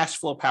called the cash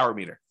flow power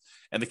meter.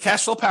 And the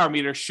cash flow power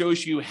meter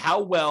shows you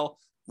how well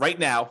right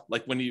now,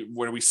 like when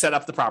we set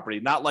up the property,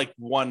 not like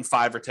 1,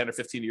 5, or 10 or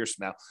 15 years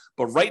from now,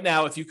 but right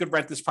now, if you could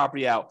rent this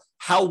property out,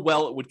 how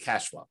well it would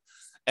cash flow.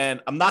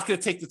 And I'm not going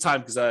to take the time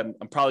because I'm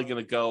probably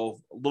going to go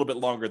a little bit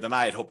longer than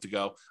I had hoped to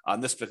go on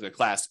this particular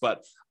class.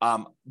 But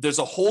there's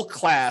a whole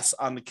class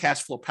on the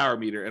cash flow power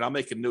meter, and I'll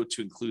make a note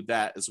to include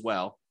that as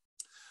well.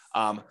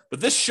 But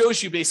this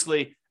shows you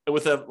basically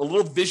with a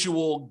little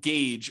visual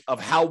gauge of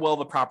how well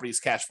the property is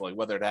cash flowing,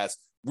 whether it has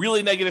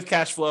really negative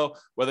cash flow,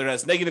 whether it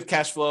has negative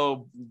cash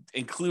flow,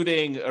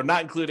 including or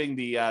not including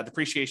the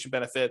depreciation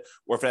benefit,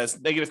 or if it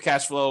has negative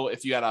cash flow,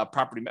 if you had a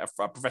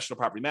professional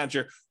property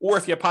manager, or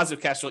if you have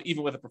positive cash flow,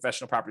 even with a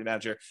professional property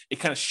manager, it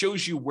kind of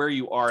shows you where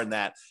you are in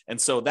that.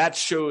 And so that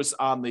shows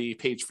on the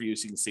page for you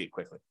so you can see it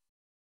quickly.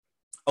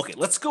 Okay,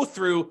 let's go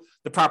through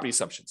the property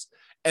assumptions.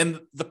 And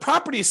the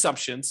property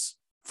assumptions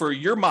for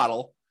your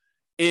model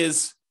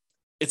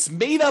it's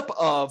made up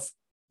of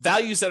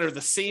values that are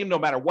the same no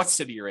matter what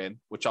city you're in,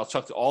 which I'll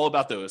talk to all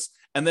about those,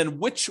 and then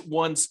which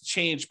ones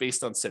change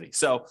based on city.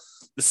 So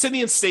the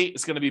city and state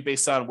is going to be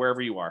based on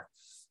wherever you are.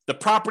 The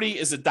property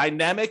is a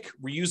dynamic,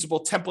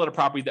 reusable template of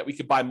property that we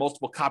could buy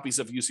multiple copies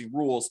of using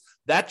rules.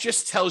 That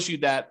just tells you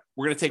that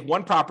we're going to take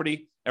one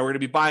property and we're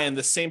going to be buying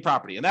the same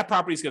property. And that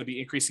property is going to be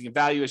increasing in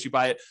value as you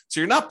buy it. So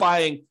you're not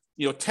buying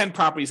 10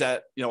 properties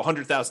at,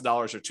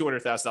 $100,000 or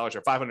 $200,000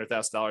 or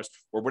 $500,000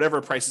 or whatever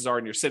prices are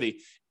in your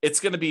city. It's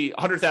going to be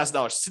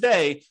 $100,000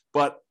 today,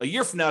 but a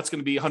year from now, it's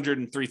going to be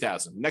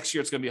 $103,000. Next year,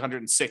 it's going to be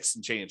 106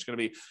 and change. It's going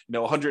to be,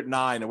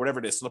 109 or whatever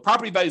it is. So the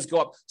property values go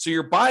up. So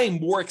you're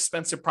buying more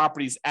expensive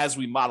properties as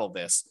we model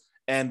this,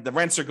 and the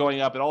rents are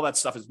going up and all that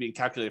stuff is being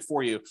calculated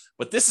for you.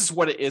 But this is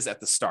what it is at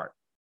the start.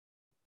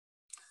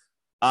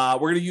 We're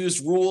going to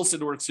use rules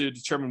in order to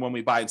determine when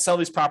we buy and sell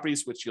these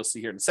properties, which you'll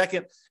see here in a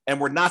second.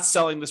 And we're not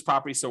selling this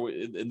property. So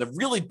in the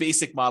really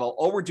basic model,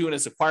 all we're doing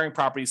is acquiring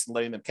properties and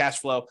letting them cash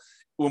flow.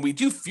 When we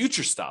do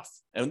future stuff,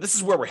 and this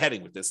is where we're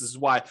heading with this is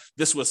why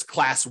this was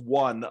class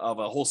one of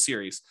a whole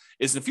series,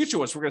 is in the future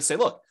ones, we're going to say,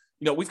 look,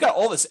 we've got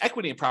all this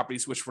equity in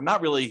properties, which we're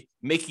not really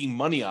making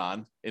money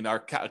on in our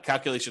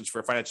calculations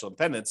for financial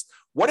independence.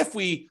 What if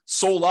we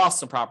sold off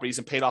some properties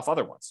and paid off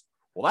other ones?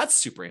 Well, that's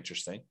super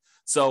interesting.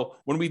 So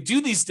when we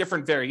do these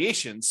different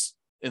variations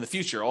in the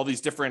future, all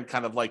these different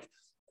kind of like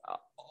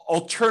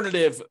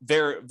alternative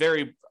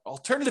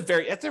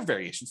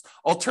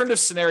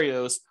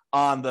scenarios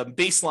on the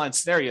baseline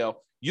scenario,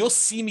 you'll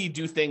see me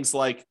do things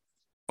like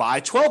buy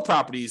 12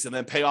 properties and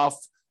then pay off,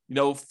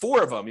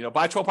 4 of them,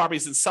 buy 12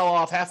 properties and sell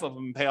off half of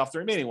them and pay off the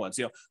remaining ones.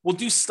 We'll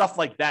do stuff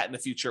like that in the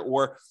future,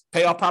 or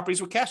pay off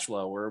properties with cash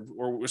flow,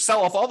 or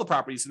sell off all the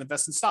properties and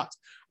invest in stocks.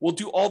 We'll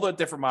do all the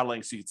different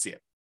modeling so you can see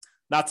it.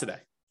 Not today.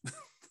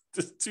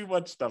 Just too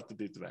much stuff to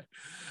do today.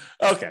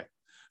 Okay.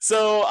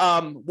 So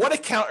what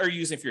account are you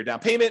using for your down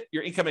payment,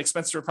 your income and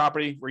expense for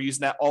property? We're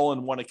using that all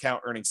in one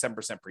account, earning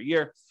 7% per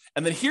year.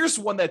 And then here's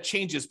one that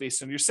changes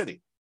based on your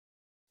city.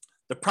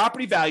 The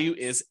property value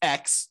is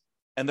X,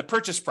 and the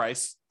purchase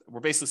price, we're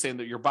basically saying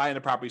that you're buying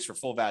the properties for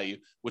full value,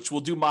 which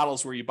we'll do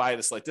models where you buy at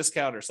a slight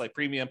discount or a slight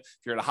premium if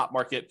you're in a hot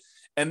market.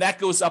 And that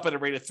goes up at a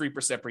rate of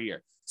 3% per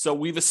year. So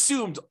we've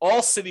assumed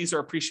all cities are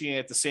appreciating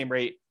at the same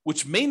rate,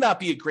 which may not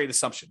be a great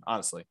assumption,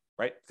 honestly,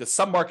 right? Because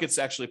some markets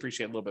actually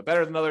appreciate a little bit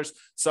better than others.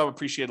 Some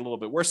appreciate a little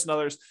bit worse than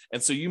others.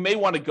 And so you may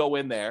want to go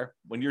in there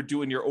when you're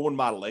doing your own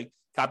modeling,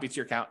 copy it to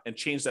your account and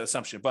change that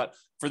assumption. But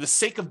for the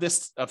sake of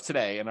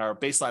today and our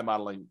baseline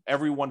modeling,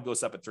 everyone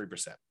goes up at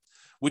 3%.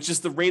 Which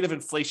is the rate of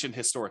inflation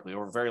historically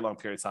over a very long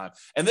period of time.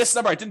 And this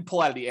number I didn't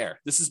pull out of the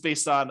air. This is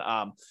based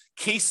on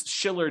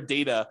Case-Shiller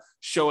data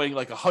showing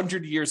like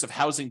 100 years of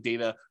housing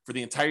data for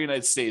the entire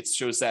United States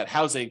shows that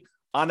housing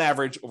on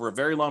average over a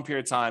very long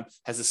period of time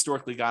has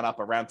historically gone up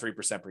around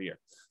 3% per year.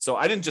 So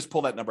I didn't just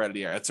pull that number out of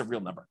the air. That's a real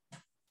number.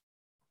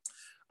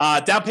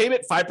 Down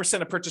payment,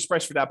 5% of purchase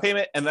price for down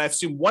payment. And then I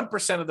assume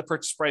 1% of the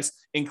purchase price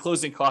in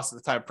closing costs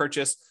at the time of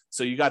purchase.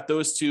 So you got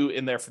those two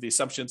in there for the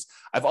assumptions.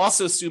 I've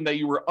also assumed that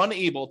you were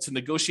unable to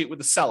negotiate with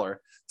the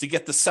seller to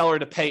get the seller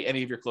to pay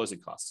any of your closing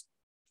costs.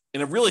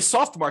 In a really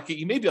soft market,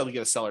 you may be able to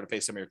get a seller to pay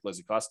some of your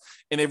closing costs.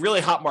 In a really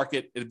hot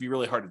market, it'd be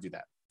really hard to do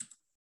that.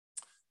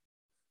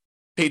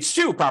 Page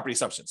 2, property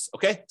assumptions.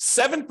 Okay.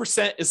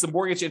 7% is the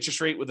mortgage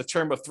interest rate with a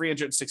term of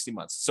 360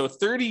 months. So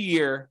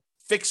 30-year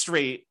fixed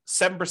rate,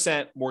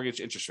 7%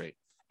 mortgage interest rate.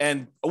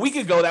 And a week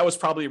ago, that was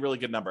probably a really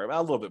good number, a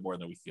little bit more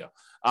than a week ago.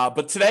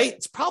 But today,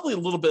 it's probably a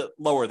little bit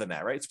lower than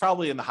that, right? It's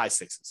probably in the high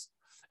 6s.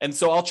 And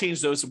so I'll change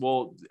those.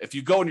 And if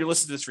you go and you're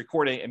listening to this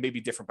recording, it may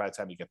be different by the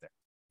time you get there.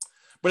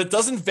 But it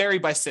doesn't vary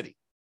by city.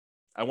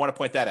 I want to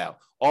point that out.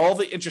 All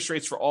the interest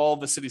rates for all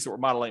the cities that we're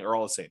modeling are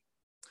all the same.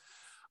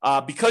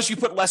 Because you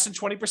put less than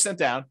 20%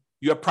 down,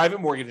 you have private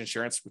mortgage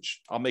insurance,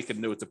 which I'll make a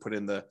note to put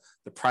in the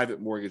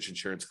private mortgage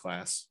insurance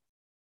class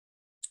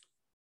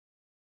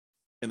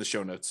in the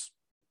show notes.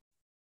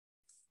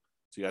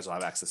 So you guys will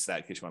have access to that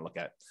in case you want to look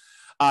at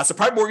it. So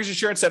private mortgage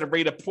insurance at a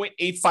rate of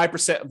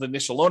 0.85% of the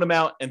initial loan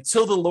amount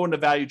until the loan to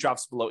value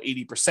drops below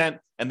 80%,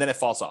 and then it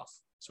falls off.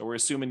 So we're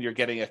assuming you're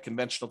getting a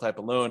conventional type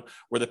of loan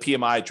where the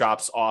PMI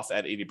drops off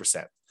at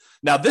 80%.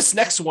 Now, this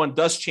next one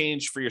does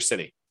change for your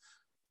city.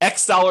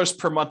 X dollars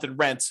per month in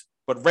rent,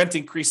 but rent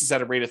increases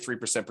at a rate of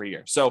 3% per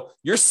year. So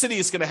your city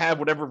is going to have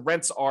whatever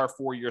rents are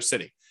for your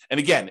city. And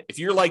again, if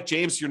you're like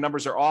James, your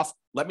numbers are off,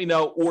 let me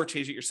know or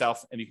change it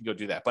yourself and you can go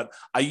do that. But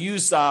I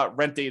use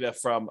rent data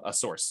from a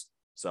source.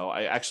 So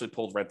I actually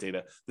pulled rent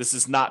data. This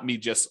is not me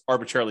just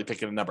arbitrarily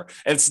picking a number.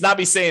 And it's not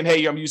me saying,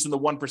 hey, I'm using the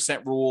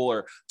 1% rule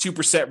or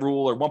 2%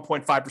 rule or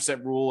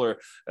 1.5% rule or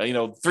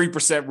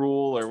 3%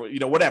 rule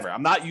or whatever.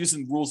 I'm not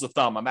using rules of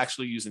thumb. I'm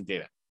actually using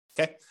data.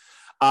 Okay.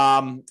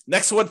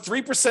 Next one,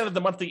 3% of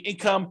the monthly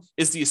income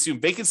is the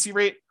assumed vacancy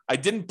rate. I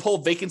didn't pull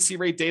vacancy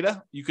rate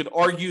data. You could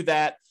argue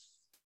that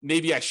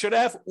maybe I should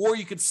have, or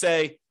you could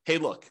say, hey,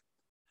 look,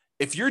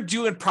 if you're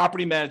doing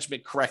property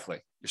management correctly,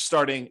 you're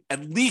starting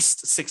at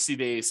least 60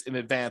 days in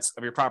advance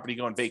of your property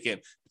going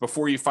vacant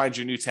before you find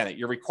your new tenant.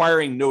 You're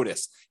requiring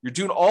notice. You're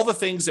doing all the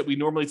things that we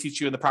normally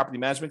teach you in the property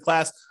management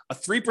class. A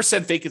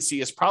 3%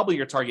 vacancy is probably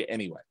your target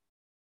anyway.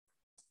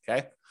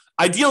 Okay.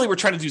 Ideally, we're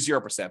trying to do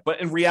 0%, but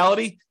in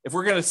reality, if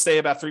we're going to stay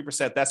about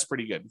 3%, that's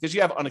pretty good because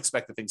you have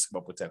unexpected things come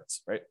up with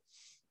tenants, right?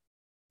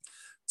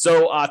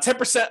 So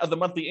 10% of the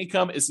monthly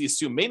income is the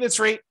assumed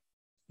maintenance rate.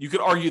 You could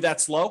argue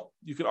that's low.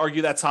 You could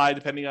argue that's high,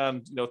 depending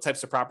on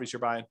types of properties you're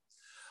buying.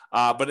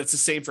 But it's the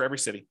same for every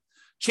city.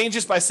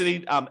 Changes by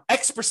city,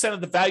 X%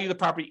 of the value of the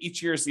property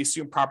each year is the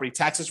assumed property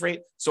taxes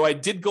rate. So I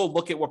did go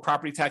look at what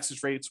property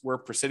taxes rates were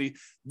per city.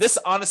 This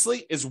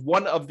honestly is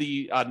one of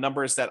the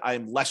numbers that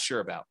I'm less sure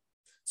about.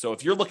 So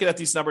if you're looking at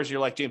these numbers, you're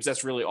like, James,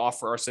 that's really off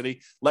for our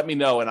city. Let me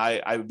know. And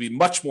I would be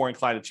much more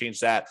inclined to change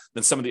that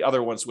than some of the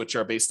other ones, which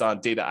are based on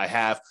data I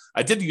have.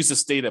 I did use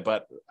this data,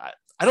 but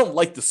I don't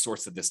like the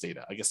source of this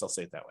data. I guess I'll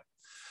say it that way.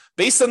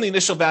 Based on the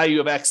initial value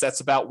of X,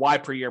 that's about Y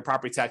per year in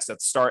property tax at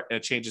the start, and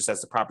it changes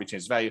as the property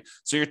changes value.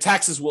 So your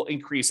taxes will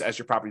increase as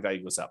your property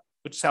value goes up,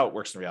 which is how it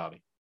works in reality.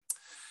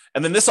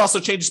 And then this also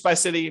changes by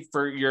city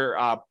for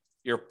your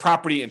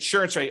property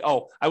insurance rate.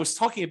 Oh, I was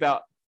talking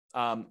about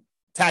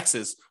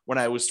taxes when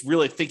I was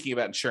really thinking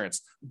about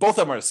insurance. Both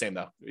of them are the same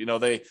though.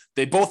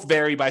 They both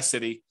vary by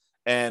city,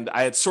 and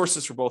I had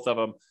sources for both of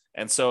them.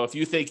 And so if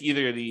you think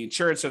either the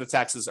insurance or the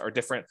taxes are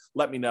different,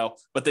 let me know.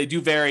 But they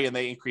do vary and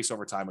they increase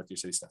over time with your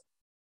city stuff.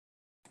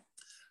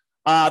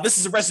 This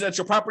is a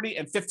residential property,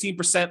 and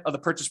 15% of the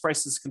purchase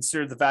price is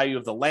considered the value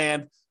of the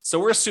land. So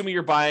we're assuming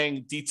you're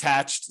buying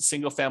detached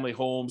single-family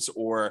homes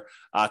or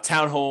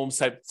townhomes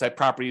type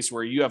properties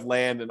where you have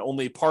land and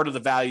only part of the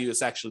value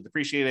is actually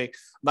depreciating.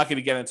 I'm not going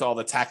to get into all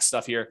the tax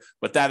stuff here,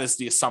 but that is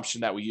the assumption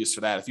that we use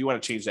for that. If you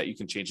want to change that, you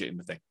can change it in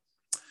the thing.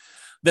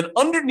 Then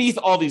underneath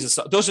all these,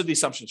 those are the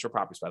assumptions for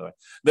properties, by the way.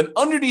 Then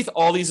underneath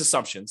all these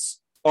assumptions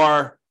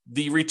are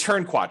the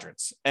return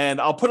quadrants. And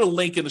I'll put a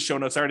link in the show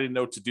notes. I already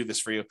know to do this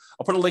for you.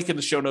 I'll put a link in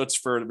the show notes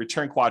for the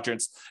return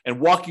quadrants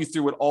and walk you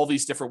through what all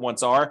these different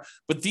ones are.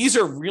 But these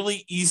are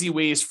really easy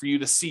ways for you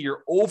to see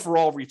your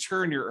overall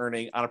return you're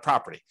earning on a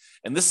property.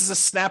 And this is a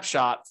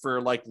snapshot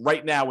for like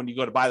right now when you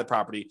go to buy the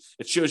property.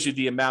 It shows you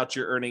the amount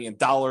you're earning in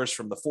dollars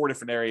from the 4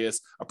 different areas: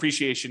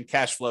 appreciation,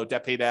 cash flow,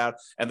 debt pay down,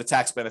 and the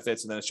tax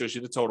benefits. And then it shows you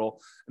the total.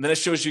 And then it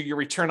shows you your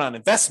return on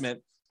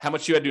investment, how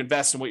much you had to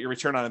invest and what your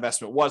return on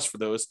investment was for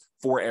those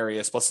 4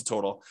 areas plus the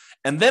total.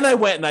 And then I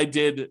went and I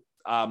did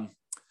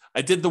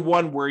the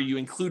one where you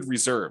include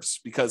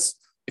reserves, because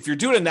if you're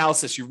doing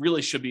analysis, you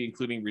really should be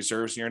including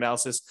reserves in your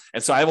analysis.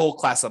 And so I have a whole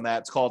class on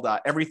that. It's called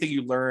Everything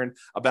You Learn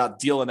About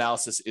Deal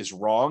Analysis is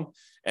Wrong.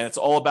 And it's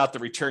all about the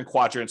return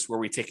quadrants where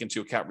we take into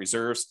account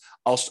reserves.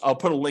 I'll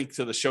put a link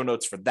to the show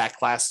notes for that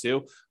class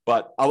too,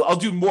 but I'll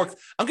do more.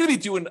 I'm going to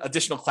be doing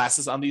additional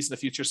classes on these in the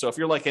future. So if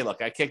you're like, hey,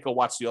 look, I can't go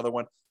watch the other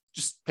one,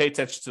 just pay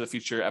attention to the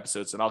future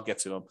episodes and I'll get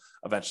to them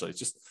eventually. It's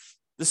just,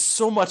 there's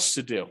so much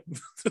to do,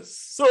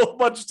 so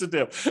much to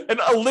do, and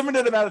a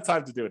limited amount of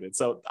time to do it.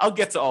 So I'll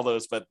get to all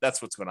those, but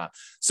that's what's going on.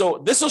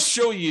 So this will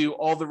show you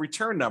all the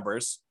return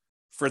numbers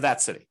for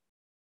that city,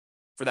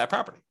 for that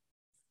property.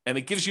 And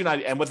it gives you an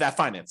idea, and with that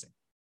financing.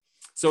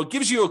 So it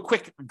gives you a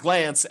quick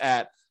glance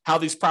at how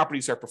these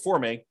properties are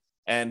performing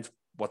and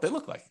what they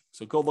look like.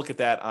 So go look at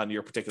that on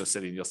your particular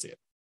city and you'll see it.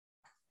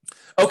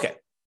 Okay.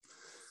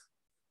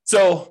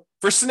 So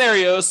for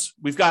scenarios,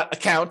 we've got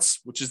accounts,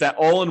 which is that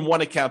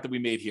all-in-one account that we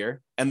made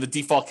here, and the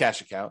default cash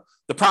account.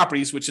 The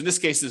properties, which in this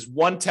case is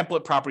one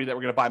template property that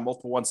we're going to buy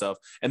multiple ones of.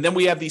 And then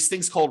we have these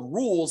things called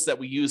rules that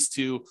we use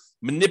to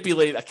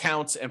manipulate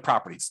accounts and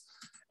properties.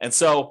 And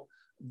so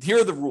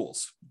here are the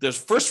rules. The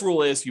first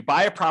rule is you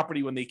buy a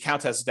property when the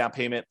account has a down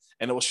payment,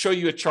 and it will show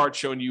you a chart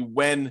showing you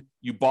when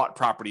you bought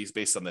properties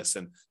based on this.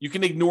 And you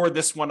can ignore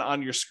this one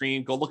on your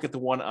screen. Go look at the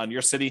one on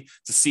your city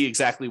to see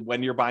exactly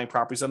when you're buying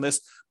properties on this.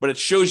 But it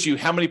shows you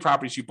how many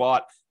properties you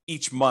bought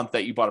each month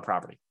that you bought a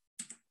property.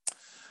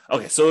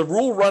 Okay, so the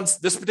rule runs,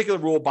 this particular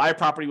rule, buy a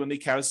property when the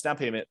account is down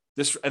payment.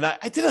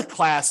 I did a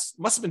class,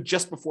 must have been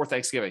just before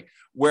Thanksgiving,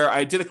 where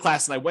I did a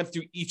class and I went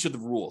through each of the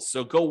rules.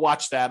 So go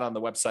watch that on the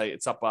website.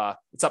 It's up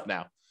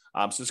now.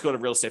 So just go to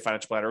Real Estate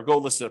Financial Planner or go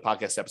listen to the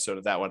podcast episode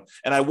of that one.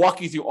 And I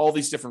walk you through all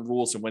these different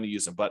rules and when to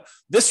use them. But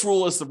this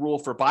rule is the rule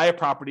for buy a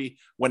property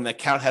when the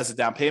account has a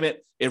down payment.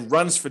 It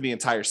runs for the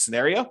entire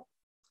scenario.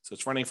 So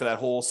it's running for that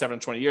whole 7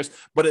 to 20 years,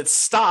 but it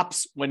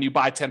stops when you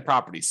buy 10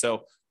 properties.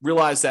 So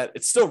realize that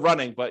it's still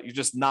running, but you're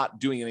just not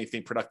doing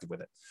anything productive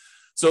with it.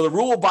 So the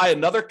rule will buy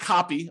another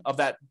copy of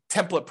that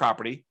template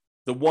property,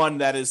 the one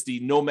that is the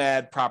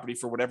Nomad property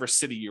for whatever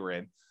city you're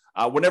in,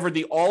 whenever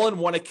the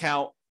all-in-one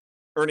account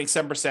earning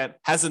 7%,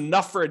 has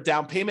enough for a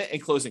down payment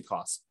and closing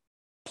costs,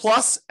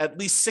 plus at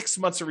least 6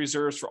 months of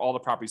reserves for all the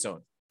properties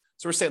owned.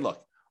 So we're saying,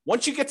 look,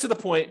 once you get to the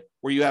point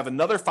where you have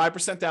another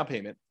 5% down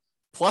payment,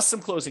 plus some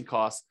closing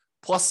costs,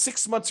 plus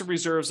 6 months of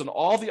reserves on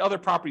all the other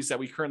properties that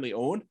we currently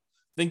own,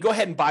 then go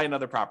ahead and buy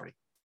another property,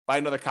 buy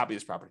another copy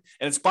of this property.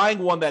 And it's buying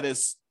one that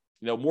is,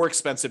 more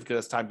expensive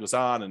because as time goes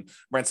on and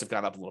rents have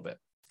gone up a little bit.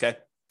 Okay.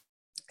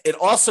 It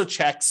also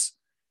checks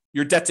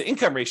your debt to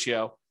income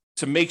ratio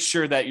to make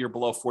sure that you're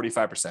below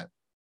 45%.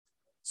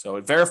 So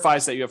it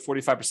verifies that you have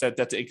 45%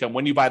 debt to income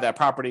when you buy that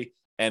property,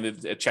 and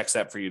it checks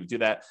that for you to do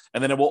that.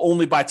 And then it will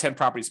only buy 10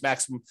 properties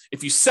maximum.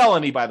 If you sell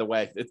any, by the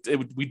way,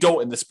 we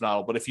don't in this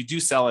model, but if you do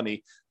sell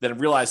any, then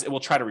realize it will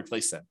try to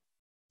replace them.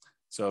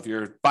 So if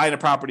you're buying a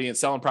property and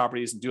selling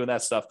properties and doing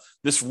that stuff,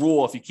 this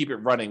rule, if you keep it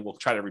running, will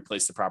try to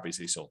replace the properties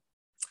that you sold.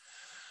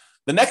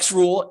 The next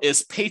rule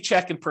is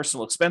paycheck and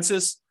personal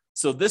expenses.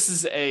 So this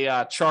is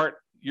a chart.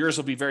 Yours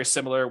will be very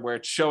similar, where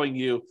it's showing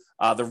you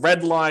the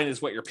red line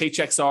is what your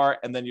paychecks are,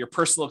 and then your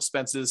personal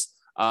expenses,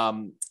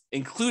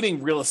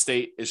 including real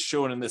estate, is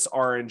shown in this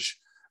orange.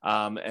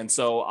 And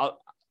so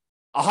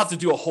I'll have to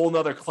do a whole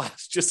nother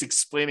class just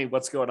explaining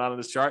what's going on in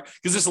this chart,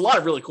 because there's a lot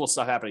of really cool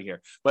stuff happening here.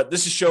 But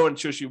this is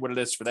shows you what it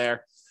is for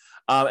there.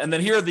 And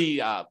then here are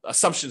the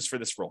assumptions for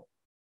this rule.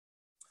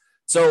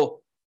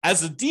 So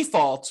as a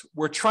default,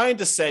 we're trying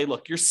to say,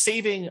 look, you're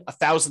saving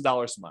 $1,000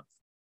 a month.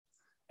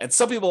 And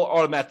some people are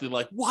automatically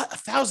like, what,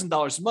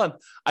 $1,000 a month?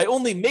 I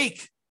only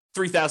make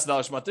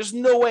 $3,000 a month. There's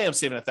no way I'm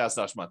saving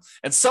 $1,000 a month.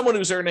 And someone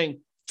who's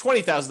earning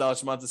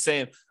 $20,000 a month is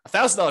saying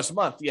 $1,000 a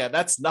month. Yeah,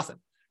 that's nothing,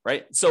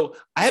 right? So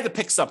I had to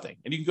pick something,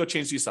 and you can go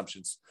change the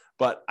assumptions,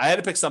 but I had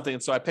to pick something.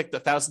 And so I picked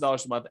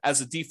 $1,000 a month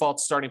as a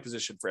default starting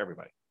position for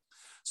everybody.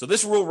 So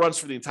this rule runs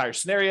for the entire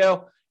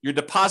scenario. You're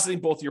depositing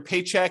both your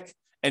paycheck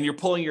and you're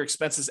pulling your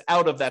expenses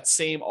out of that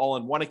same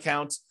all-in-one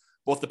account.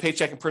 Both the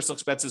paycheck and personal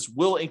expenses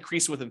will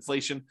increase with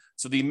inflation.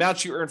 So the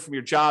amount you earn from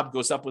your job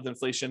goes up with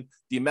inflation.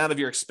 The amount of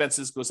your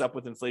expenses goes up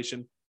with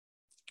inflation.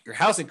 Your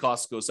housing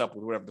costs goes up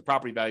with whatever the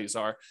property values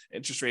are,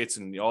 interest rates,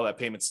 and all that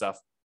payment stuff.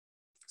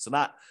 So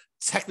not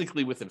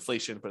technically with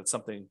inflation, but it's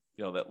something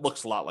that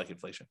looks a lot like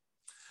inflation.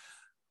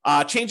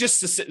 Changes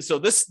to so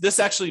this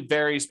actually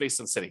varies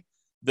based on city.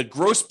 The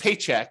gross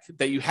paycheck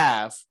that you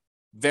have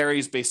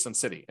varies based on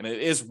city. And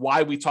it is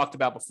why we talked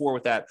about before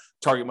with that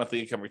target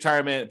monthly income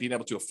retirement, being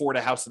able to afford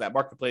a house in that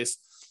marketplace.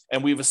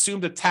 And we've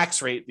assumed a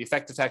tax rate, the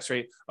effective tax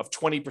rate of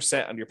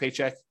 20% on your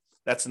paycheck.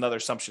 That's another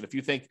assumption. If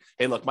you think,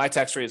 hey, look, my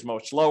tax rate is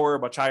much lower,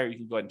 much higher, you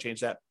can go ahead and change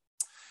that.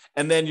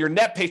 And then your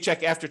net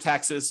paycheck after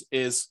taxes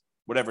is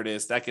whatever it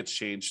is, that gets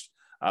changed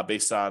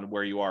based on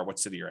where you are, what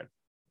city you're in.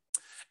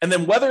 And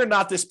then whether or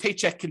not this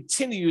paycheck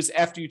continues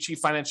after you achieve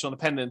financial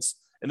independence,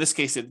 in this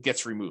case, it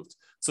gets removed.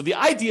 So the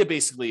idea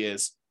basically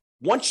is,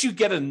 once you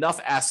get enough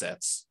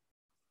assets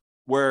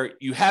where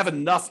you have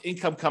enough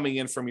income coming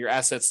in from your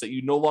assets that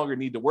you no longer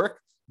need to work,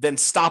 then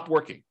stop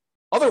working.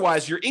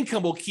 Otherwise, your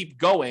income will keep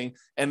going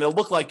and it'll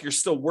look like you're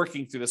still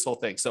working through this whole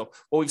thing. So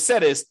what we've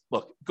said is,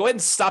 look, go ahead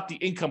and stop the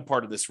income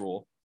part of this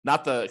rule,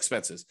 not the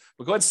expenses,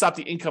 but go ahead and stop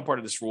the income part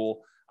of this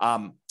rule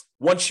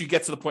once you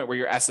get to the point where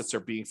your assets are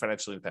being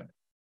financially independent.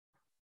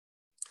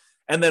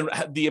 And then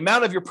the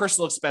amount of your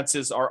personal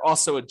expenses are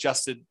also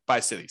adjusted by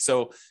city.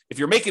 So if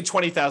you're making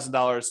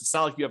 $20,000, it's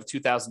not like you have a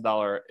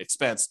 $2,000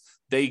 expense.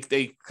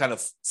 They kind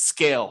of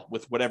scale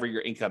with whatever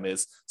your income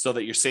is so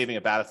that you're saving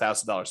about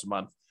 $1,000 a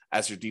month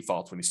as your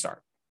default when you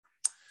start.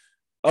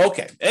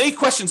 Okay. Any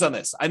questions on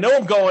this? I know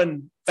I'm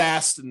going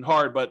fast and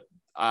hard, but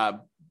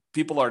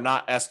people are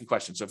not asking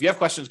questions. So if you have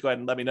questions, go ahead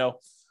and let me know.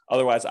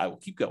 Otherwise, I will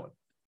keep going.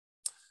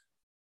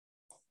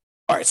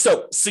 All right,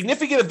 so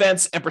significant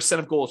events and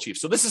percent of goal achieved.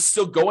 So this is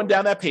still going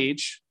down that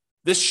page.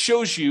 This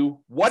shows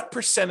you what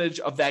percentage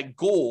of that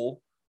goal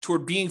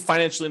toward being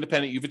financially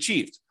independent you've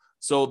achieved.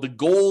 So the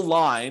goal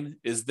line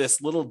is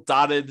this little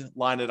dotted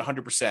line at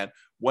 100%.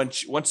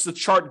 Once the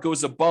chart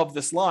goes above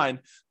this line,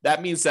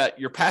 that means that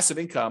your passive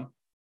income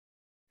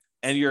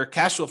and your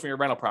cash flow from your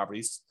rental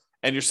properties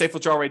and your safe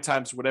withdrawal rate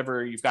times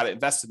whatever you've got it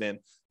invested in,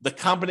 the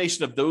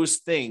combination of those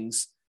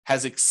things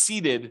has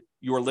exceeded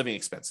your living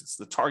expenses,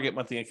 the target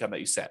monthly income that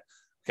you set.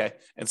 Okay.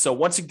 And so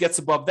once it gets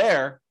above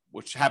there,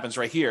 which happens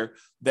right here,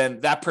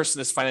 then that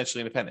person is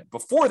financially independent.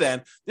 Before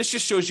then, this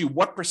just shows you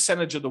what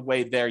percentage of the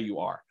way there you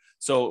are.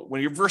 So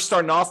when you're first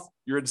starting off,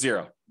 you're at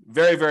zero,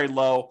 very, very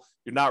low.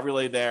 You're not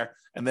really there.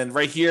 And then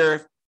right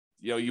here,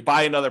 you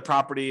buy another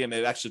property and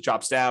it actually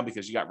drops down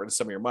because you got rid of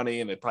some of your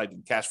money and it probably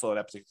didn't cash flow in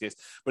that particular case,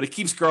 but it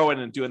keeps growing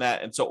and doing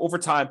that. And so over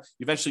time,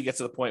 you eventually get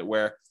to the point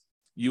where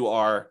you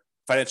are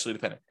financially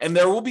independent. And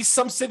there will be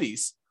some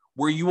cities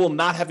where you will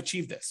not have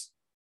achieved this.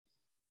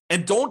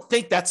 And don't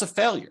think that's a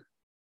failure.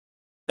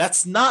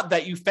 That's not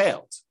that you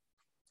failed,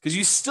 because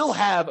you still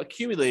have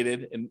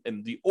accumulated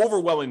in the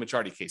overwhelming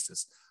majority of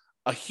cases,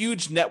 a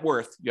huge net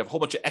worth. You have a whole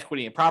bunch of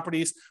equity in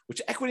properties,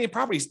 which equity in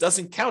properties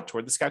doesn't count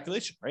toward this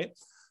calculation, right?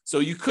 So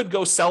you could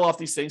go sell off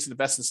these things and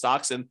invest in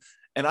stocks. And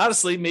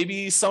honestly,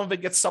 maybe some of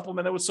it gets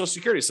supplemented with Social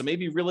Security. So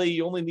maybe really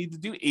you only need to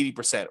do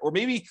 80%, or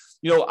maybe,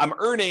 I'm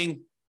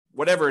earning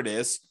whatever it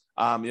is,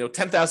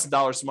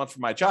 $10,000 a month for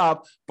my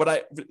job,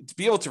 but to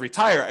be able to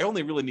retire, I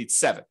only really need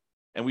 7.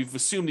 And we've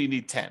assumed you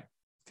need 10.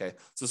 Okay.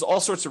 So there's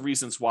all sorts of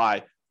reasons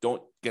why.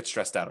 Don't get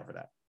stressed out over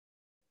that.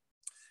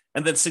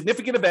 And then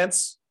significant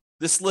events.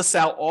 This lists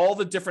out all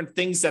the different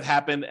things that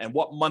happened and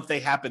what month they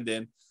happened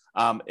in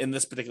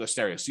this particular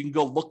scenario. So you can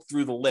go look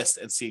through the list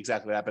and see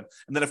exactly what happened.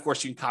 And then, of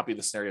course, you can copy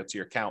the scenario to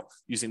your account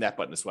using that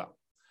button as well.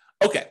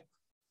 Okay.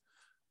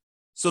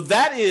 So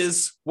that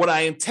is what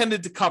I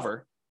intended to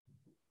cover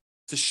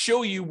to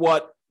show you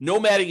what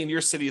nomading in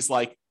your city is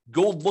like.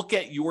 Go look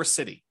at your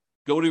city.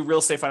 Go to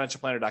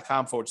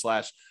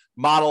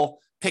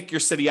realestateFinancialPlanner.com/model. Pick your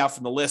city out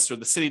from the list or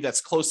the city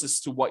that's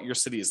closest to what your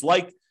city is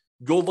like.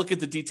 Go look at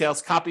the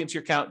details, copy into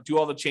your account, do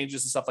all the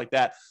changes and stuff like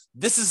that.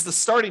 This is the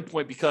starting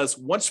point because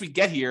once we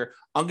get here,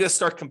 I'm going to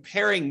start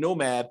comparing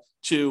Nomad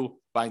to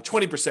buying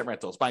 20%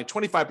 rentals, buying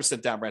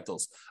 25% down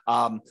rentals,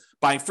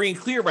 buying free and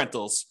clear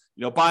rentals,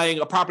 buying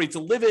a property to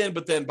live in,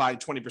 but then buying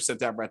 20%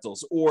 down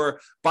rentals, or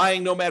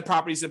buying Nomad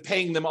properties and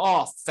paying them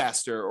off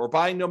faster, or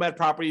buying Nomad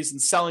properties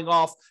and selling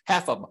off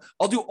half of them.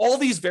 I'll do all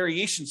these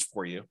variations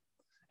for you,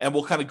 and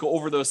we'll kind of go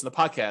over those in the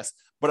podcast.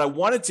 But I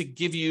wanted to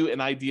give you an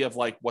idea of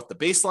like what the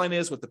baseline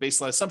is, what the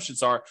baseline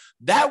assumptions are.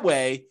 That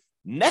way,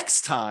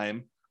 next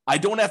time, I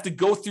don't have to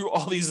go through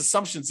all these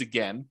assumptions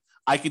again.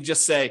 I can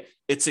just say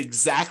it's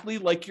exactly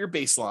like your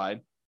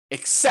baseline,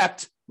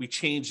 except we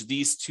change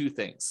these 2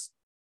 things.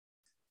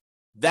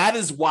 That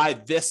is why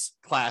this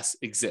class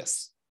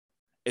exists.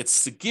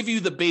 It's to give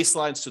you the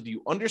baseline so that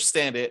you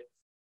understand it,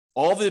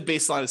 all the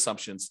baseline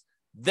assumptions.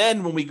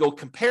 Then when we go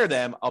compare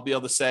them, I'll be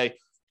able to say,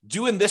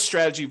 doing this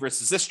strategy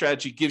versus this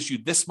strategy gives you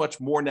this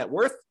much more net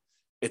worth.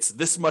 It's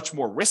this much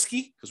more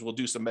risky because we'll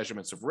do some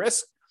measurements of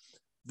risk.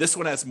 This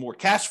one has more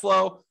cash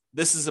flow.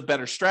 This is a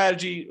better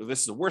strategy. Or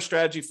this is a worse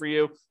strategy for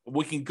you.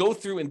 We can go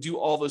through and do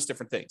all those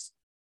different things.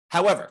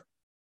 However,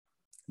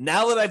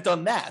 now that I've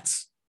done that,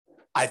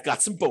 I've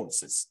got some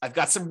bonuses. I've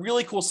got some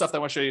really cool stuff that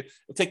I want to show you.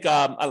 It'll take,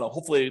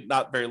 hopefully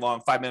not very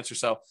long, 5 minutes or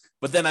so.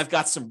 But then I've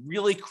got some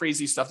really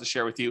crazy stuff to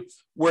share with you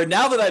where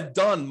now that I've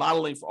done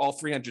modeling for all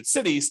 300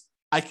 cities,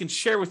 I can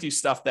share with you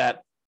stuff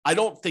that I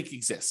don't think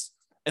exists.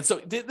 And so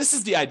this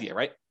is the idea,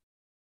 right?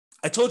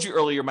 I told you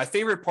earlier, my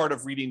favorite part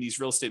of reading these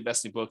real estate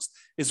investing books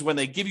is when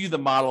they give you the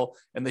model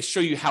and they show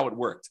you how it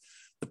worked.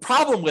 The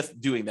problem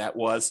with doing that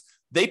was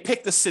they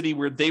picked the city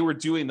where they were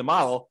doing the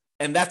model,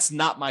 and that's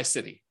not my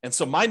city. And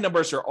so my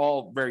numbers are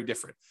all very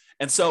different.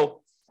 And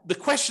so the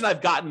question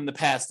I've gotten in the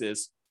past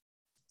is,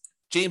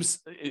 James,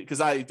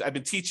 because I've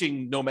been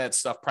teaching Nomad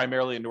stuff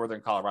primarily in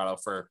Northern Colorado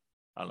for,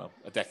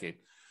 a decade.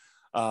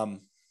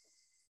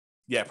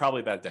 Yeah,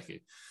 probably about a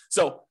decade.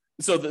 So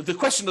the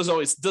question is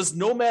always, does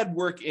Nomad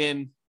work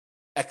in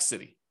X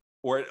city?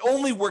 Or it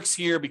only works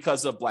here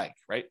because of blank,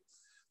 right?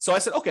 So I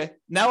said, okay,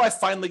 now I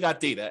finally got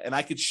data and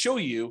I could show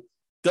you,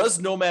 does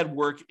Nomad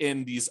work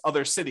in these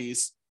other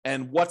cities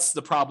and what's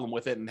the problem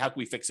with it and how can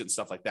we fix it and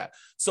stuff like that?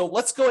 So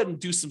let's go ahead and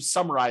do some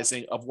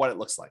summarizing of what it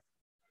looks like.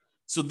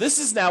 So this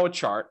is now a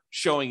chart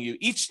showing you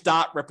each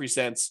dot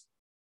represents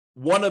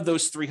one of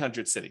those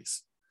 300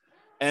 cities.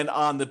 And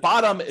on the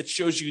bottom, it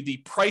shows you the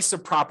price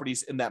of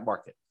properties in that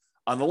market.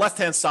 On the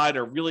left-hand side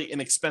are really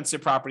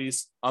inexpensive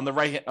properties. On the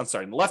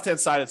the left-hand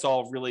side, it's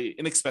all really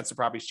inexpensive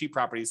properties, cheap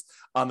properties.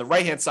 On the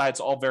right-hand side, it's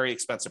all very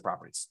expensive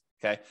properties,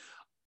 okay?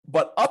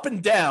 But up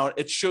and down,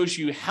 it shows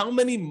you how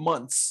many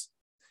months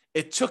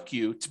it took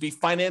you to be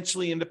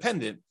financially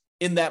independent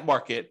in that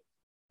market,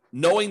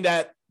 knowing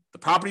that the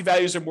property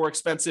values are more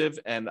expensive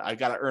and I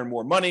got to earn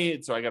more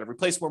money, so I got to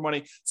replace more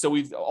money. So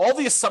all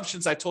the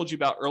assumptions I told you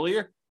about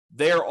earlier,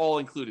 they're all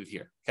included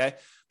here, okay?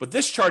 But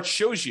this chart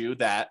shows you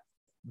that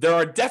there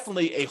are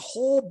definitely a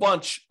whole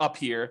bunch up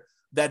here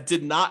that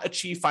did not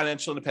achieve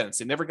financial independence.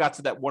 They never got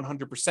to that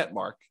 100%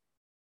 mark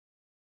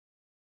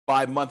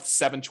by month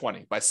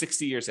 720, by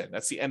 60 years in.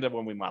 That's the end of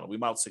when we modeled. We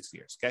modeled 60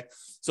 years, okay?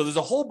 So there's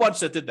a whole bunch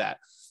that did that.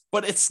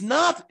 But it's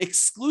not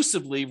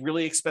exclusively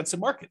really expensive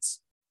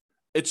markets.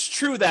 It's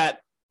true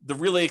that the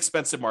really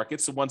expensive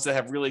markets, the ones that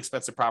have really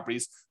expensive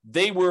properties,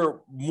 they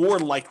were more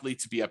likely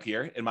to be up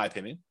here, in my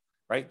opinion.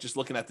 Right? Just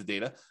looking at the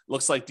data,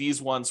 looks like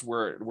these ones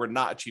were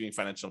not achieving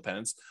financial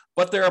independence,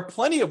 but there are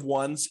plenty of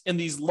ones in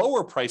these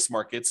lower price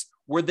markets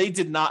where they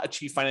did not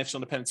achieve financial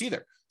independence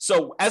either.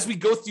 So as we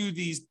go through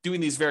doing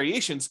these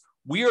variations,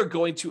 we are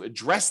going to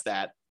address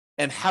that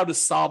and how to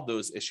solve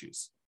those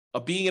issues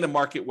of being in a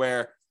market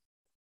where,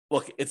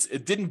 look,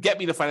 it didn't get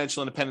me to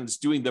financial independence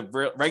doing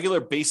the regular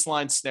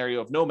baseline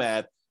scenario of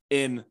Nomad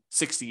in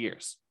 60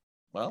 years.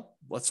 Well,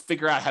 let's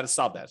figure out how to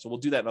solve that. So we'll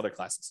do that in other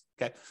classes,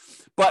 okay?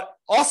 But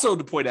also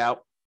to point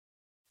out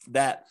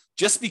that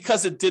just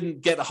because it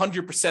didn't get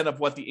 100% of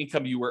what the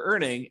income you were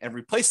earning and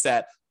replace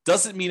that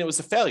doesn't mean it was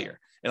a failure.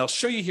 And I'll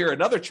show you here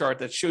another chart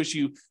that shows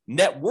you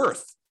net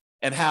worth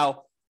and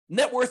how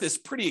net worth is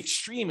pretty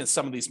extreme in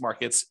some of these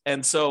markets.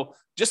 And so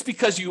just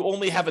because you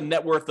only have a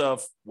net worth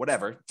of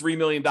whatever, $3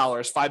 million,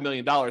 $5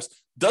 million,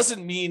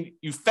 doesn't mean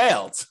you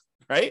failed.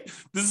 right?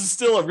 This is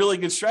still a really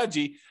good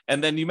strategy.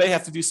 And then you may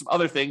have to do some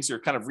other things or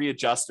kind of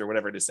readjust or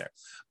whatever it is there.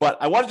 But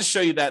I wanted to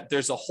show you that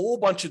there's a whole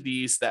bunch of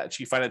these that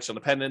achieve financial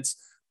independence.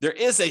 There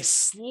is a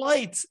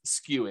slight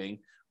skewing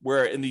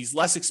where in these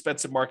less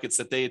expensive markets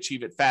that they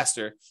achieve it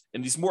faster.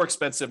 In these more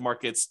expensive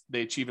markets,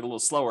 they achieve it a little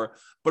slower.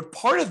 But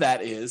part of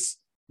that is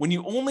when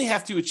you only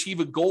have to achieve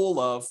a goal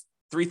of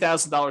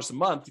 $3,000 a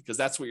month, because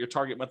that's what your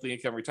target monthly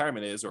income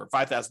retirement is, or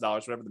 $5,000,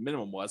 whatever the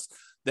minimum was,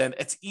 then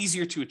it's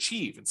easier to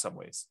achieve in some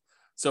ways.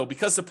 So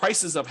because the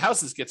prices of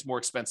houses gets more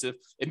expensive,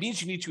 it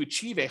means you need to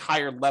achieve a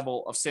higher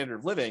level of standard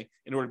of living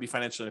in order to be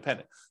financially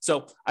independent.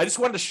 So I just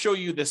wanted to show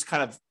you this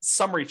kind of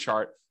summary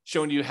chart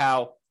showing you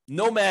how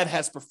Nomad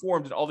has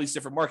performed in all these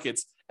different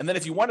markets. And then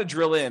if you want to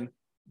drill in,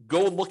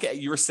 go look at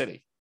your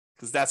city,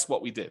 because that's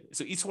what we did.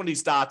 So each one of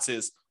these dots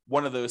is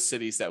one of those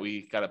cities that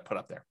we got to put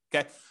up there.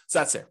 Okay, so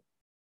that's there.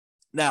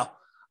 Now,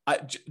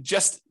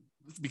 just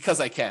because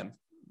I can,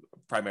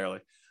 primarily,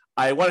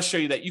 I want to show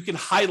you that you can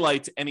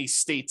highlight any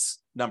state's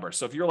number.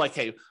 So if you're like,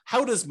 hey,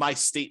 how does my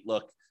state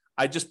look?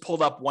 I just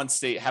pulled up one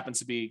state, it happens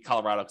to be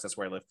Colorado because that's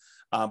where I live.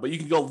 But you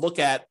can go look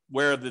at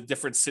where the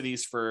different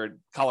cities for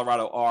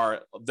Colorado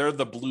are. They're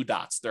the blue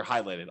dots. They're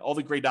highlighted. All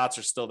the gray dots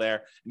are still there,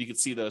 and you can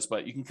see those,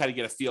 but you can kind of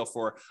get a feel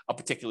for a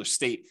particular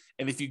state.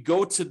 And if you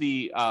go to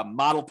the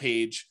model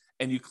page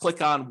and you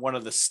click on one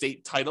of the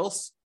state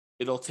titles,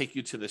 it'll take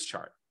you to this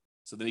chart.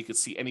 So then you can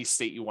see any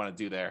state you want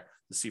to do there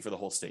to see for the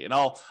whole state. And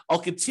I'll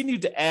continue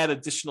to add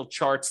additional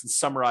charts and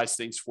summarize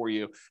things for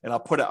you, and I'll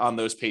put it on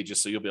those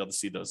pages so you'll be able to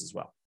see those as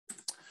well.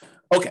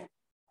 Okay,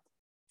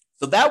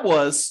 so that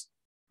was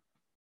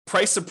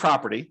price of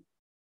property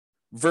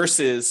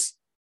versus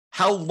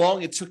how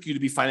long it took you to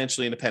be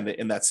financially independent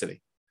in that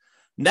city.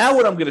 Now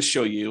what I'm going to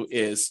show you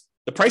is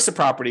the price of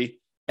property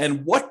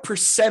and what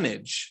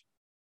percentage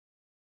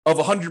of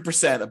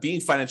 100% of being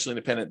financially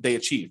independent they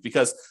achieved.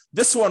 Because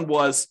this one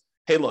was,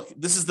 hey, look,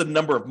 this is the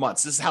number of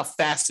months. This is how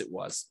fast it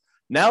was.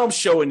 Now I'm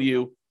showing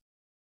you,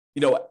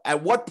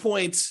 at what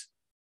point,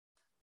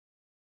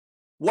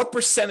 what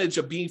percentage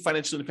of being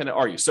financially independent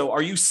are you? So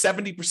are you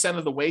 70%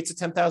 of the way to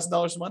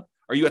 $10,000 a month?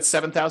 Are you at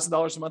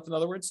 $7,000 a month, in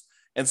other words?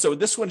 And so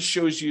this one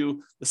shows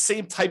you the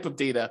same type of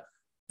data,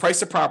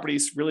 price of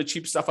properties, really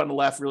cheap stuff on the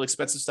left, really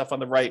expensive stuff on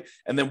the right,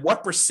 and then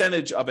what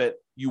percentage of it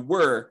you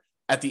were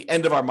at the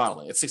end of our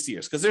modeling at 60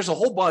 years. Because there's a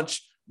whole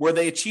bunch where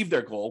they achieved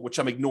their goal, which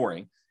I'm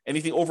ignoring.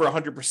 Anything over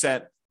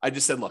 100%, I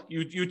just said, look,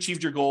 you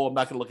achieved your goal. I'm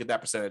not going to look at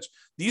that percentage.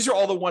 These are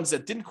all the ones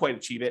that didn't quite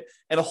achieve it.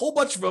 And a whole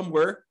bunch of them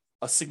were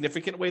a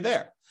significant way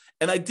there.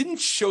 And I didn't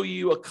show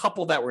you a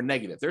couple that were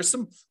negative. There's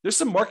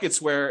some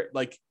markets where,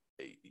 like,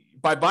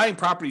 by buying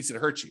properties, it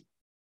hurts you,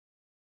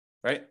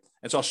 right?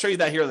 And so I'll show you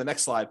that here on the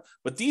next slide.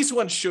 But these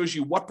ones shows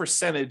you what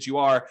percentage you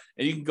are,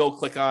 and you can go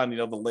click on,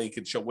 the link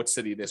and show what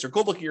city it is, or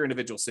go look at your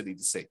individual city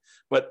to see.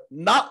 But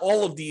not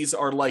all of these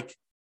are like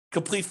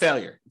complete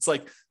failure. It's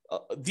like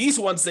these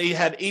ones, they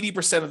had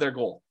 80% of their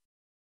goal.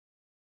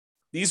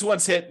 These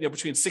ones hit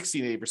between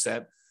 60 and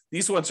 80%.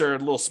 These ones are a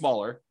little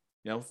smaller,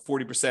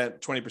 40%,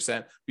 20%,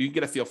 but you can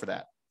get a feel for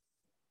that.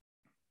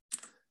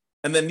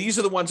 And then these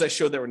are the ones I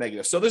showed that were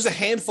negative. So there's a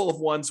handful of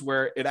ones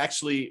where it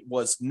actually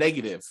was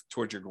negative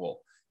towards your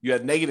goal. You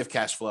had negative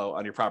cash flow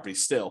on your property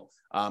still,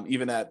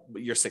 even at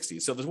year 60.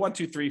 So there's 1,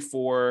 2, 3,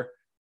 4,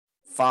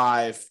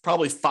 5,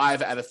 probably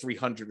 5 out of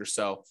 300 or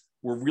so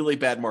were really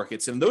bad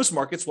markets. And those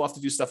markets we'll have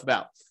to do stuff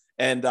about.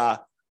 And I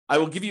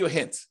will give you a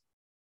hint.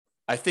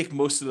 I think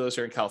most of those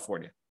are in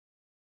California.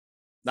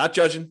 Not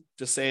judging,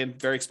 just saying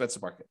very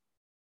expensive market.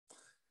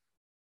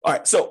 All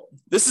right, so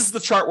this is the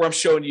chart where I'm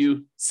showing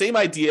you, same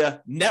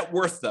idea, net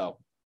worth though,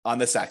 on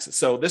this axis.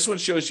 So this one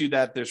shows you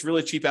that there's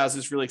really cheap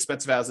houses, really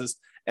expensive houses,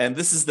 and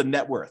this is the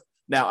net worth.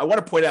 Now, I want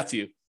to point out to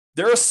you,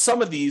 there are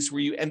some of these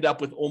where you end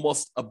up with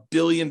almost $1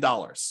 billion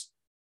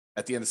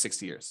at the end of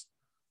 60 years.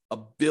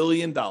 $1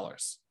 billion.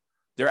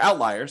 They're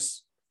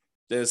outliers.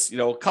 There's,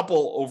 a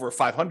couple over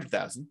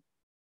 500,000.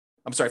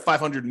 I'm sorry,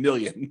 500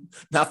 million,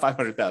 not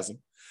 500,000.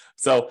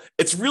 So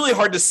it's really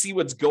hard to see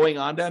what's going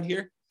on down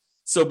here.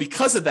 So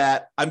because of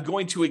that, I'm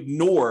going to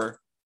ignore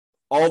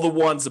all the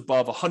ones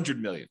above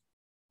 100 million.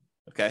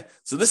 Okay.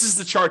 So this is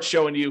the chart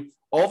showing you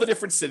all the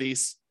different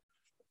cities,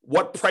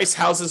 what price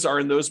houses are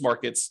in those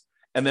markets,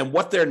 and then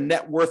what their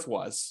net worth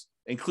was,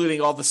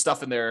 including all the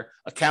stuff in their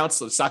accounts,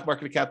 so the stock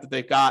market account that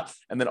they've got,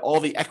 and then all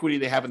the equity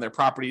they have in their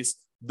properties.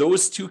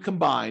 Those two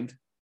combined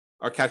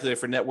are calculated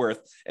for net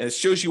worth, and it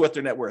shows you what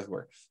their net worth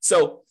were.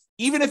 So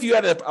even if you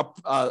had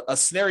a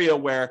scenario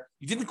where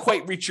you didn't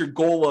quite reach your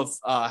goal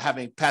of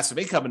having passive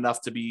income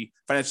enough to be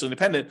financially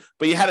independent,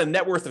 but you had a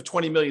net worth of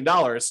 $20 million,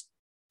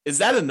 is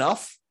that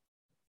enough?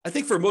 I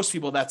think for most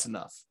people, that's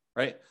enough,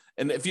 right?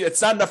 And if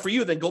it's not enough for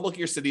you, then go look at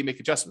your city and make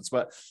adjustments.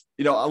 But,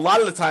 a lot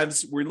of the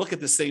times we look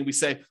at this thing, we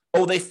say,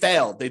 oh, they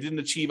failed. They didn't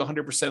achieve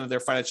 100% of their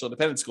financial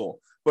independence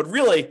goal. But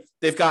really,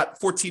 they've got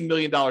 $14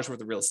 million worth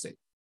of real estate.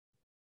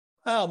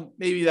 Well,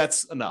 maybe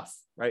that's enough,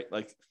 right?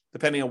 Like,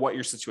 depending on what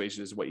your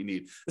situation is and what you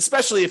need,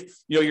 especially if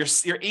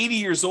you're 80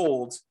 years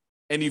old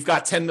and you've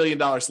got $10 million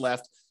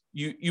left.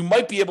 you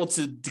might be able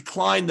to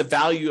decline the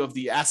value of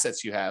the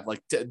assets you have,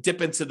 like to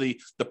dip into the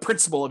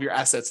principal of your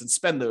assets and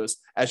spend those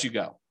as you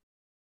go.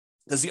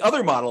 Because the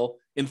other model,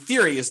 in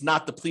theory, is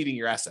not depleting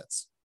your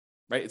assets,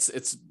 right?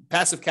 It's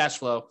passive cash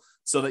flow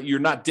so that you're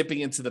not dipping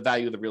into the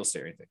value of the real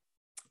estate or anything.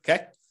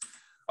 Okay.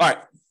 All right.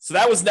 So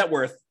that was net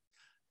worth.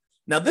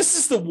 Now, this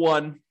is the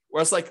one where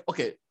I was like,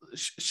 okay,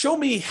 show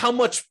me how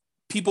much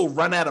people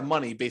run out of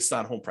money based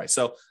on home price.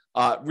 So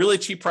really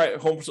cheap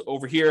homes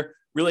over here,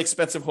 really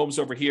expensive homes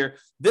over here.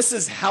 This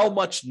is how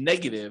much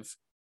negative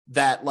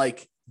that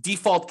like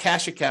default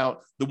cash account,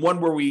 the one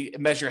where we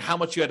measure how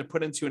much you had to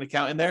put into an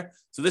account in there.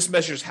 So this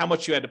measures how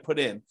much you had to put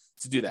in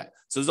to do that.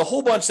 So there's a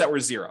whole bunch that were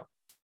zero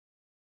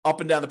up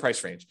and down the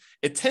price range.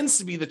 It tends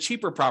to be the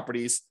cheaper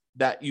properties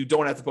that you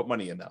don't have to put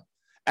money in though.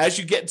 As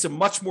you get into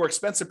much more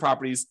expensive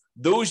properties,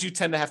 those you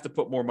tend to have to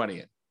put more money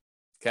in.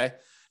 Okay.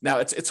 Now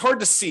it's hard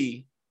to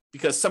see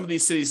because some of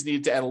these cities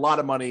need to add a lot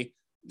of money.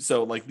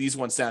 So like these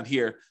ones down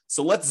here.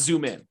 So let's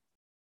zoom in.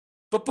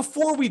 But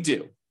before we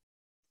do,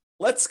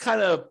 let's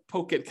kind of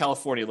poke at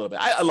California a little bit.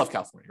 I love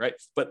California, right?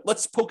 But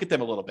let's poke at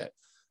them a little bit.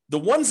 The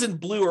ones in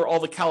blue are all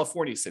the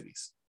California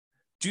cities.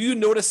 Do you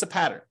notice a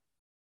pattern?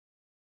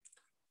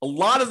 A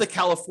lot of the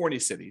California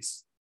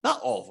cities, not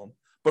all of them,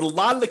 but a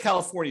lot of the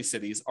California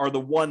cities are the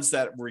ones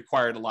that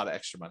required a lot of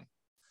extra money.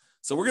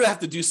 So we're going to have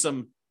to do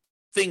some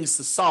things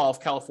to solve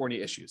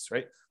California issues,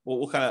 right?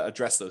 We'll kind of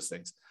address those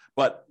things.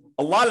 But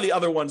a lot of the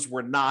other ones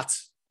were not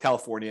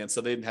California, and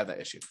so they didn't have that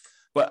issue.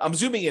 But I'm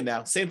zooming in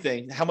now, same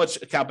thing, how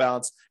much account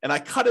balance, and I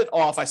cut it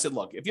off. I said,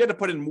 look, if you had to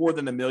put in more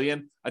than $1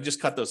 million, I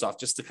just cut those off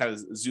just to kind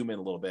of zoom in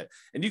a little bit.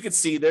 And you can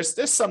see there's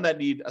some that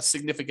need a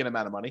significant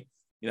amount of money,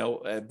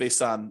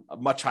 based on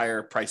much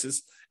higher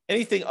prices.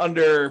 Anything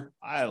under,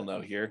 I don't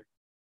know here,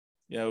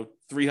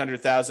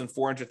 300,000,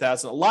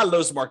 400,000, a lot of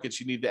those markets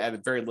you need to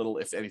add very little,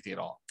 if anything at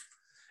all.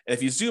 And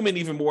if you zoom in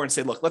even more and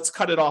say, look, let's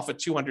cut it off at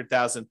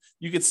 200,000,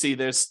 you can see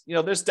there's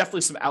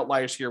definitely some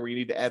outliers here where you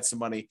need to add some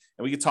money.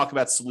 And we can talk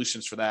about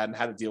solutions for that and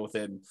how to deal with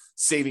it and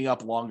saving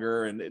up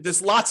longer. And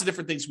there's lots of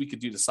different things we could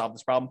do to solve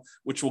this problem,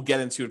 which we'll get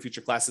into in future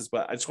classes.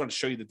 But I just want to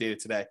show you the data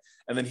today.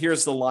 And then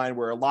here's the line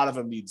where a lot of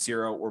them need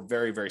zero or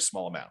very, very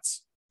small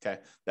amounts. Okay.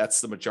 That's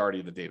the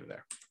majority of the data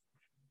there.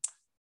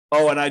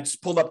 Oh, and I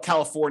just pulled up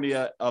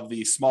California of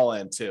the small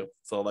end too.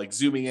 So like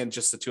zooming in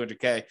just to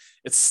 200K,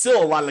 it's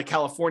still a lot of the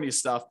California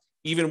stuff,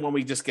 even when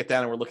we just get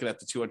down and we're looking at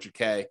the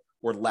 200K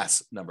or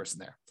less numbers in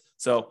there.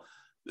 So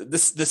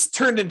this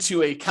turned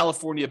into a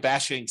California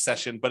bashing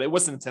session, but it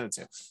wasn't intended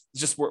to. It's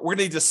just we're going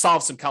to need to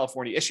solve some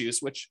California issues,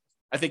 which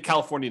I think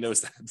California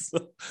knows that.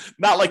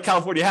 Not like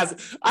California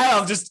has.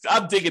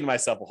 I'm digging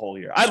myself a hole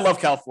here. I love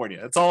California.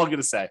 That's all I'm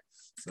going to say.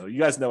 So you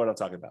guys know what I'm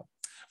talking about.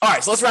 All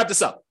right, so let's wrap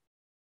this up.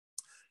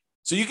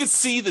 So you can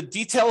see the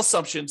detailed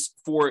assumptions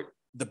for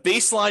the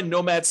baseline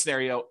Nomad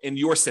scenario in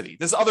your city.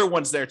 There's other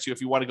ones there too.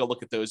 If you want to go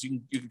look at those,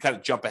 you can kind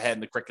of jump ahead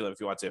in the curriculum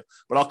if you want to,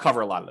 but I'll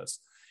cover a lot of those.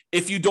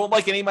 If you don't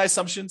like any of my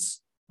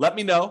assumptions, let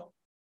me know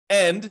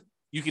and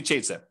you can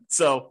change them.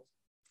 So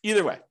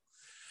either way.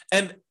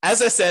 And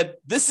as I said,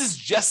 this is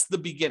just the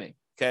beginning.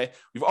 Okay.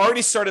 We've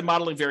already started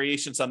modeling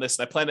variations on this,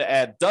 and I plan to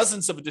add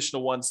dozens of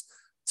additional ones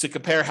to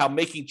compare how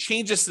making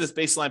changes to this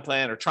baseline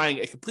plan or trying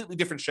a completely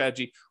different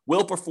strategy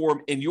will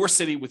perform in your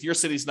city with your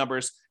city's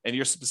numbers and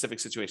your specific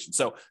situation.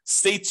 So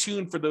stay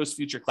tuned for those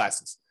future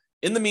classes.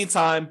 In the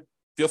meantime,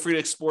 feel free to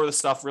explore the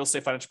stuff,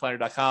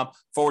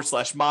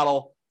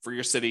 realestatefinancialplanner.com/model for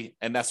your city.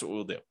 And that's what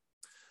we'll do.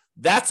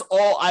 That's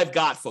all I've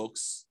got,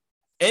 folks.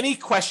 Any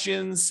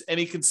questions,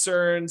 any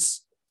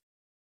concerns?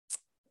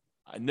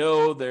 I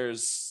know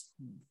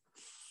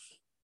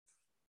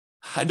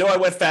I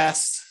went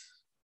fast.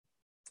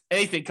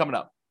 Anything coming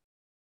up?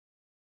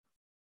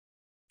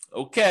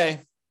 Okay.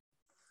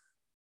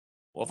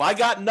 Well, if I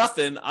got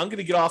nothing, I'm going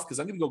to get off because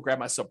I'm going to go grab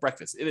myself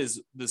breakfast. This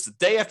is the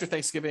day after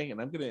Thanksgiving, and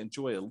I'm going to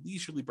enjoy a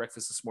leisurely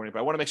breakfast this morning. But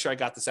I want to make sure I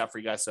got this out for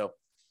you guys. So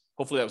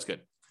hopefully that was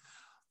good.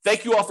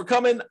 Thank you all for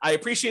coming. I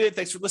appreciate it.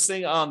 Thanks for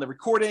listening on the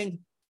recording.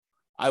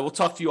 I will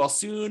talk to you all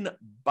soon.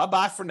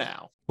 Bye-bye for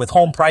now. With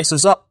home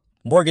prices up,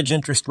 mortgage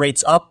interest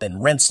rates up,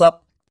 and rents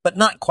up, but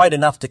not quite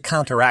enough to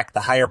counteract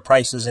the higher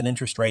prices and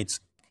interest rates,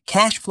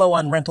 cash flow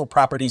on rental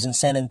properties in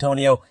San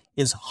Antonio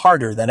is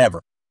harder than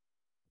ever.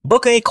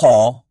 Book a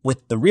call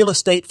with the Real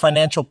Estate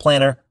Financial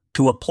Planner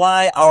to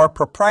apply our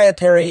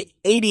proprietary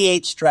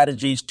 88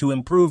 strategies to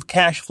improve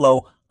cash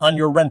flow on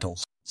your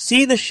rentals.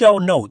 See the show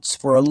notes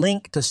for a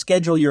link to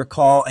schedule your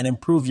call and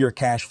improve your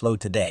cash flow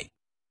today.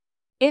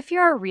 If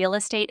you're a real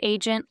estate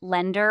agent,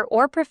 lender,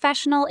 or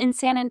professional in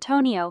San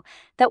Antonio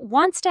that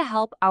wants to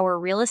help our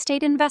real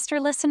estate investor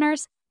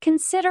listeners,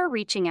 consider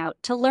reaching out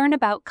to learn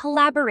about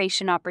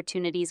collaboration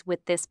opportunities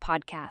with this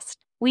podcast.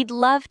 We'd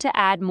love to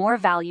add more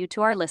value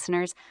to our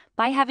listeners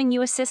by having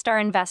you assist our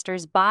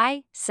investors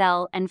buy,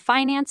 sell, and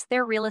finance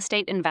their real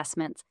estate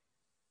investments.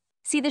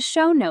 See the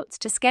show notes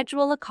to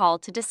schedule a call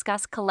to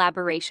discuss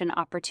collaboration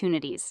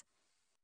opportunities.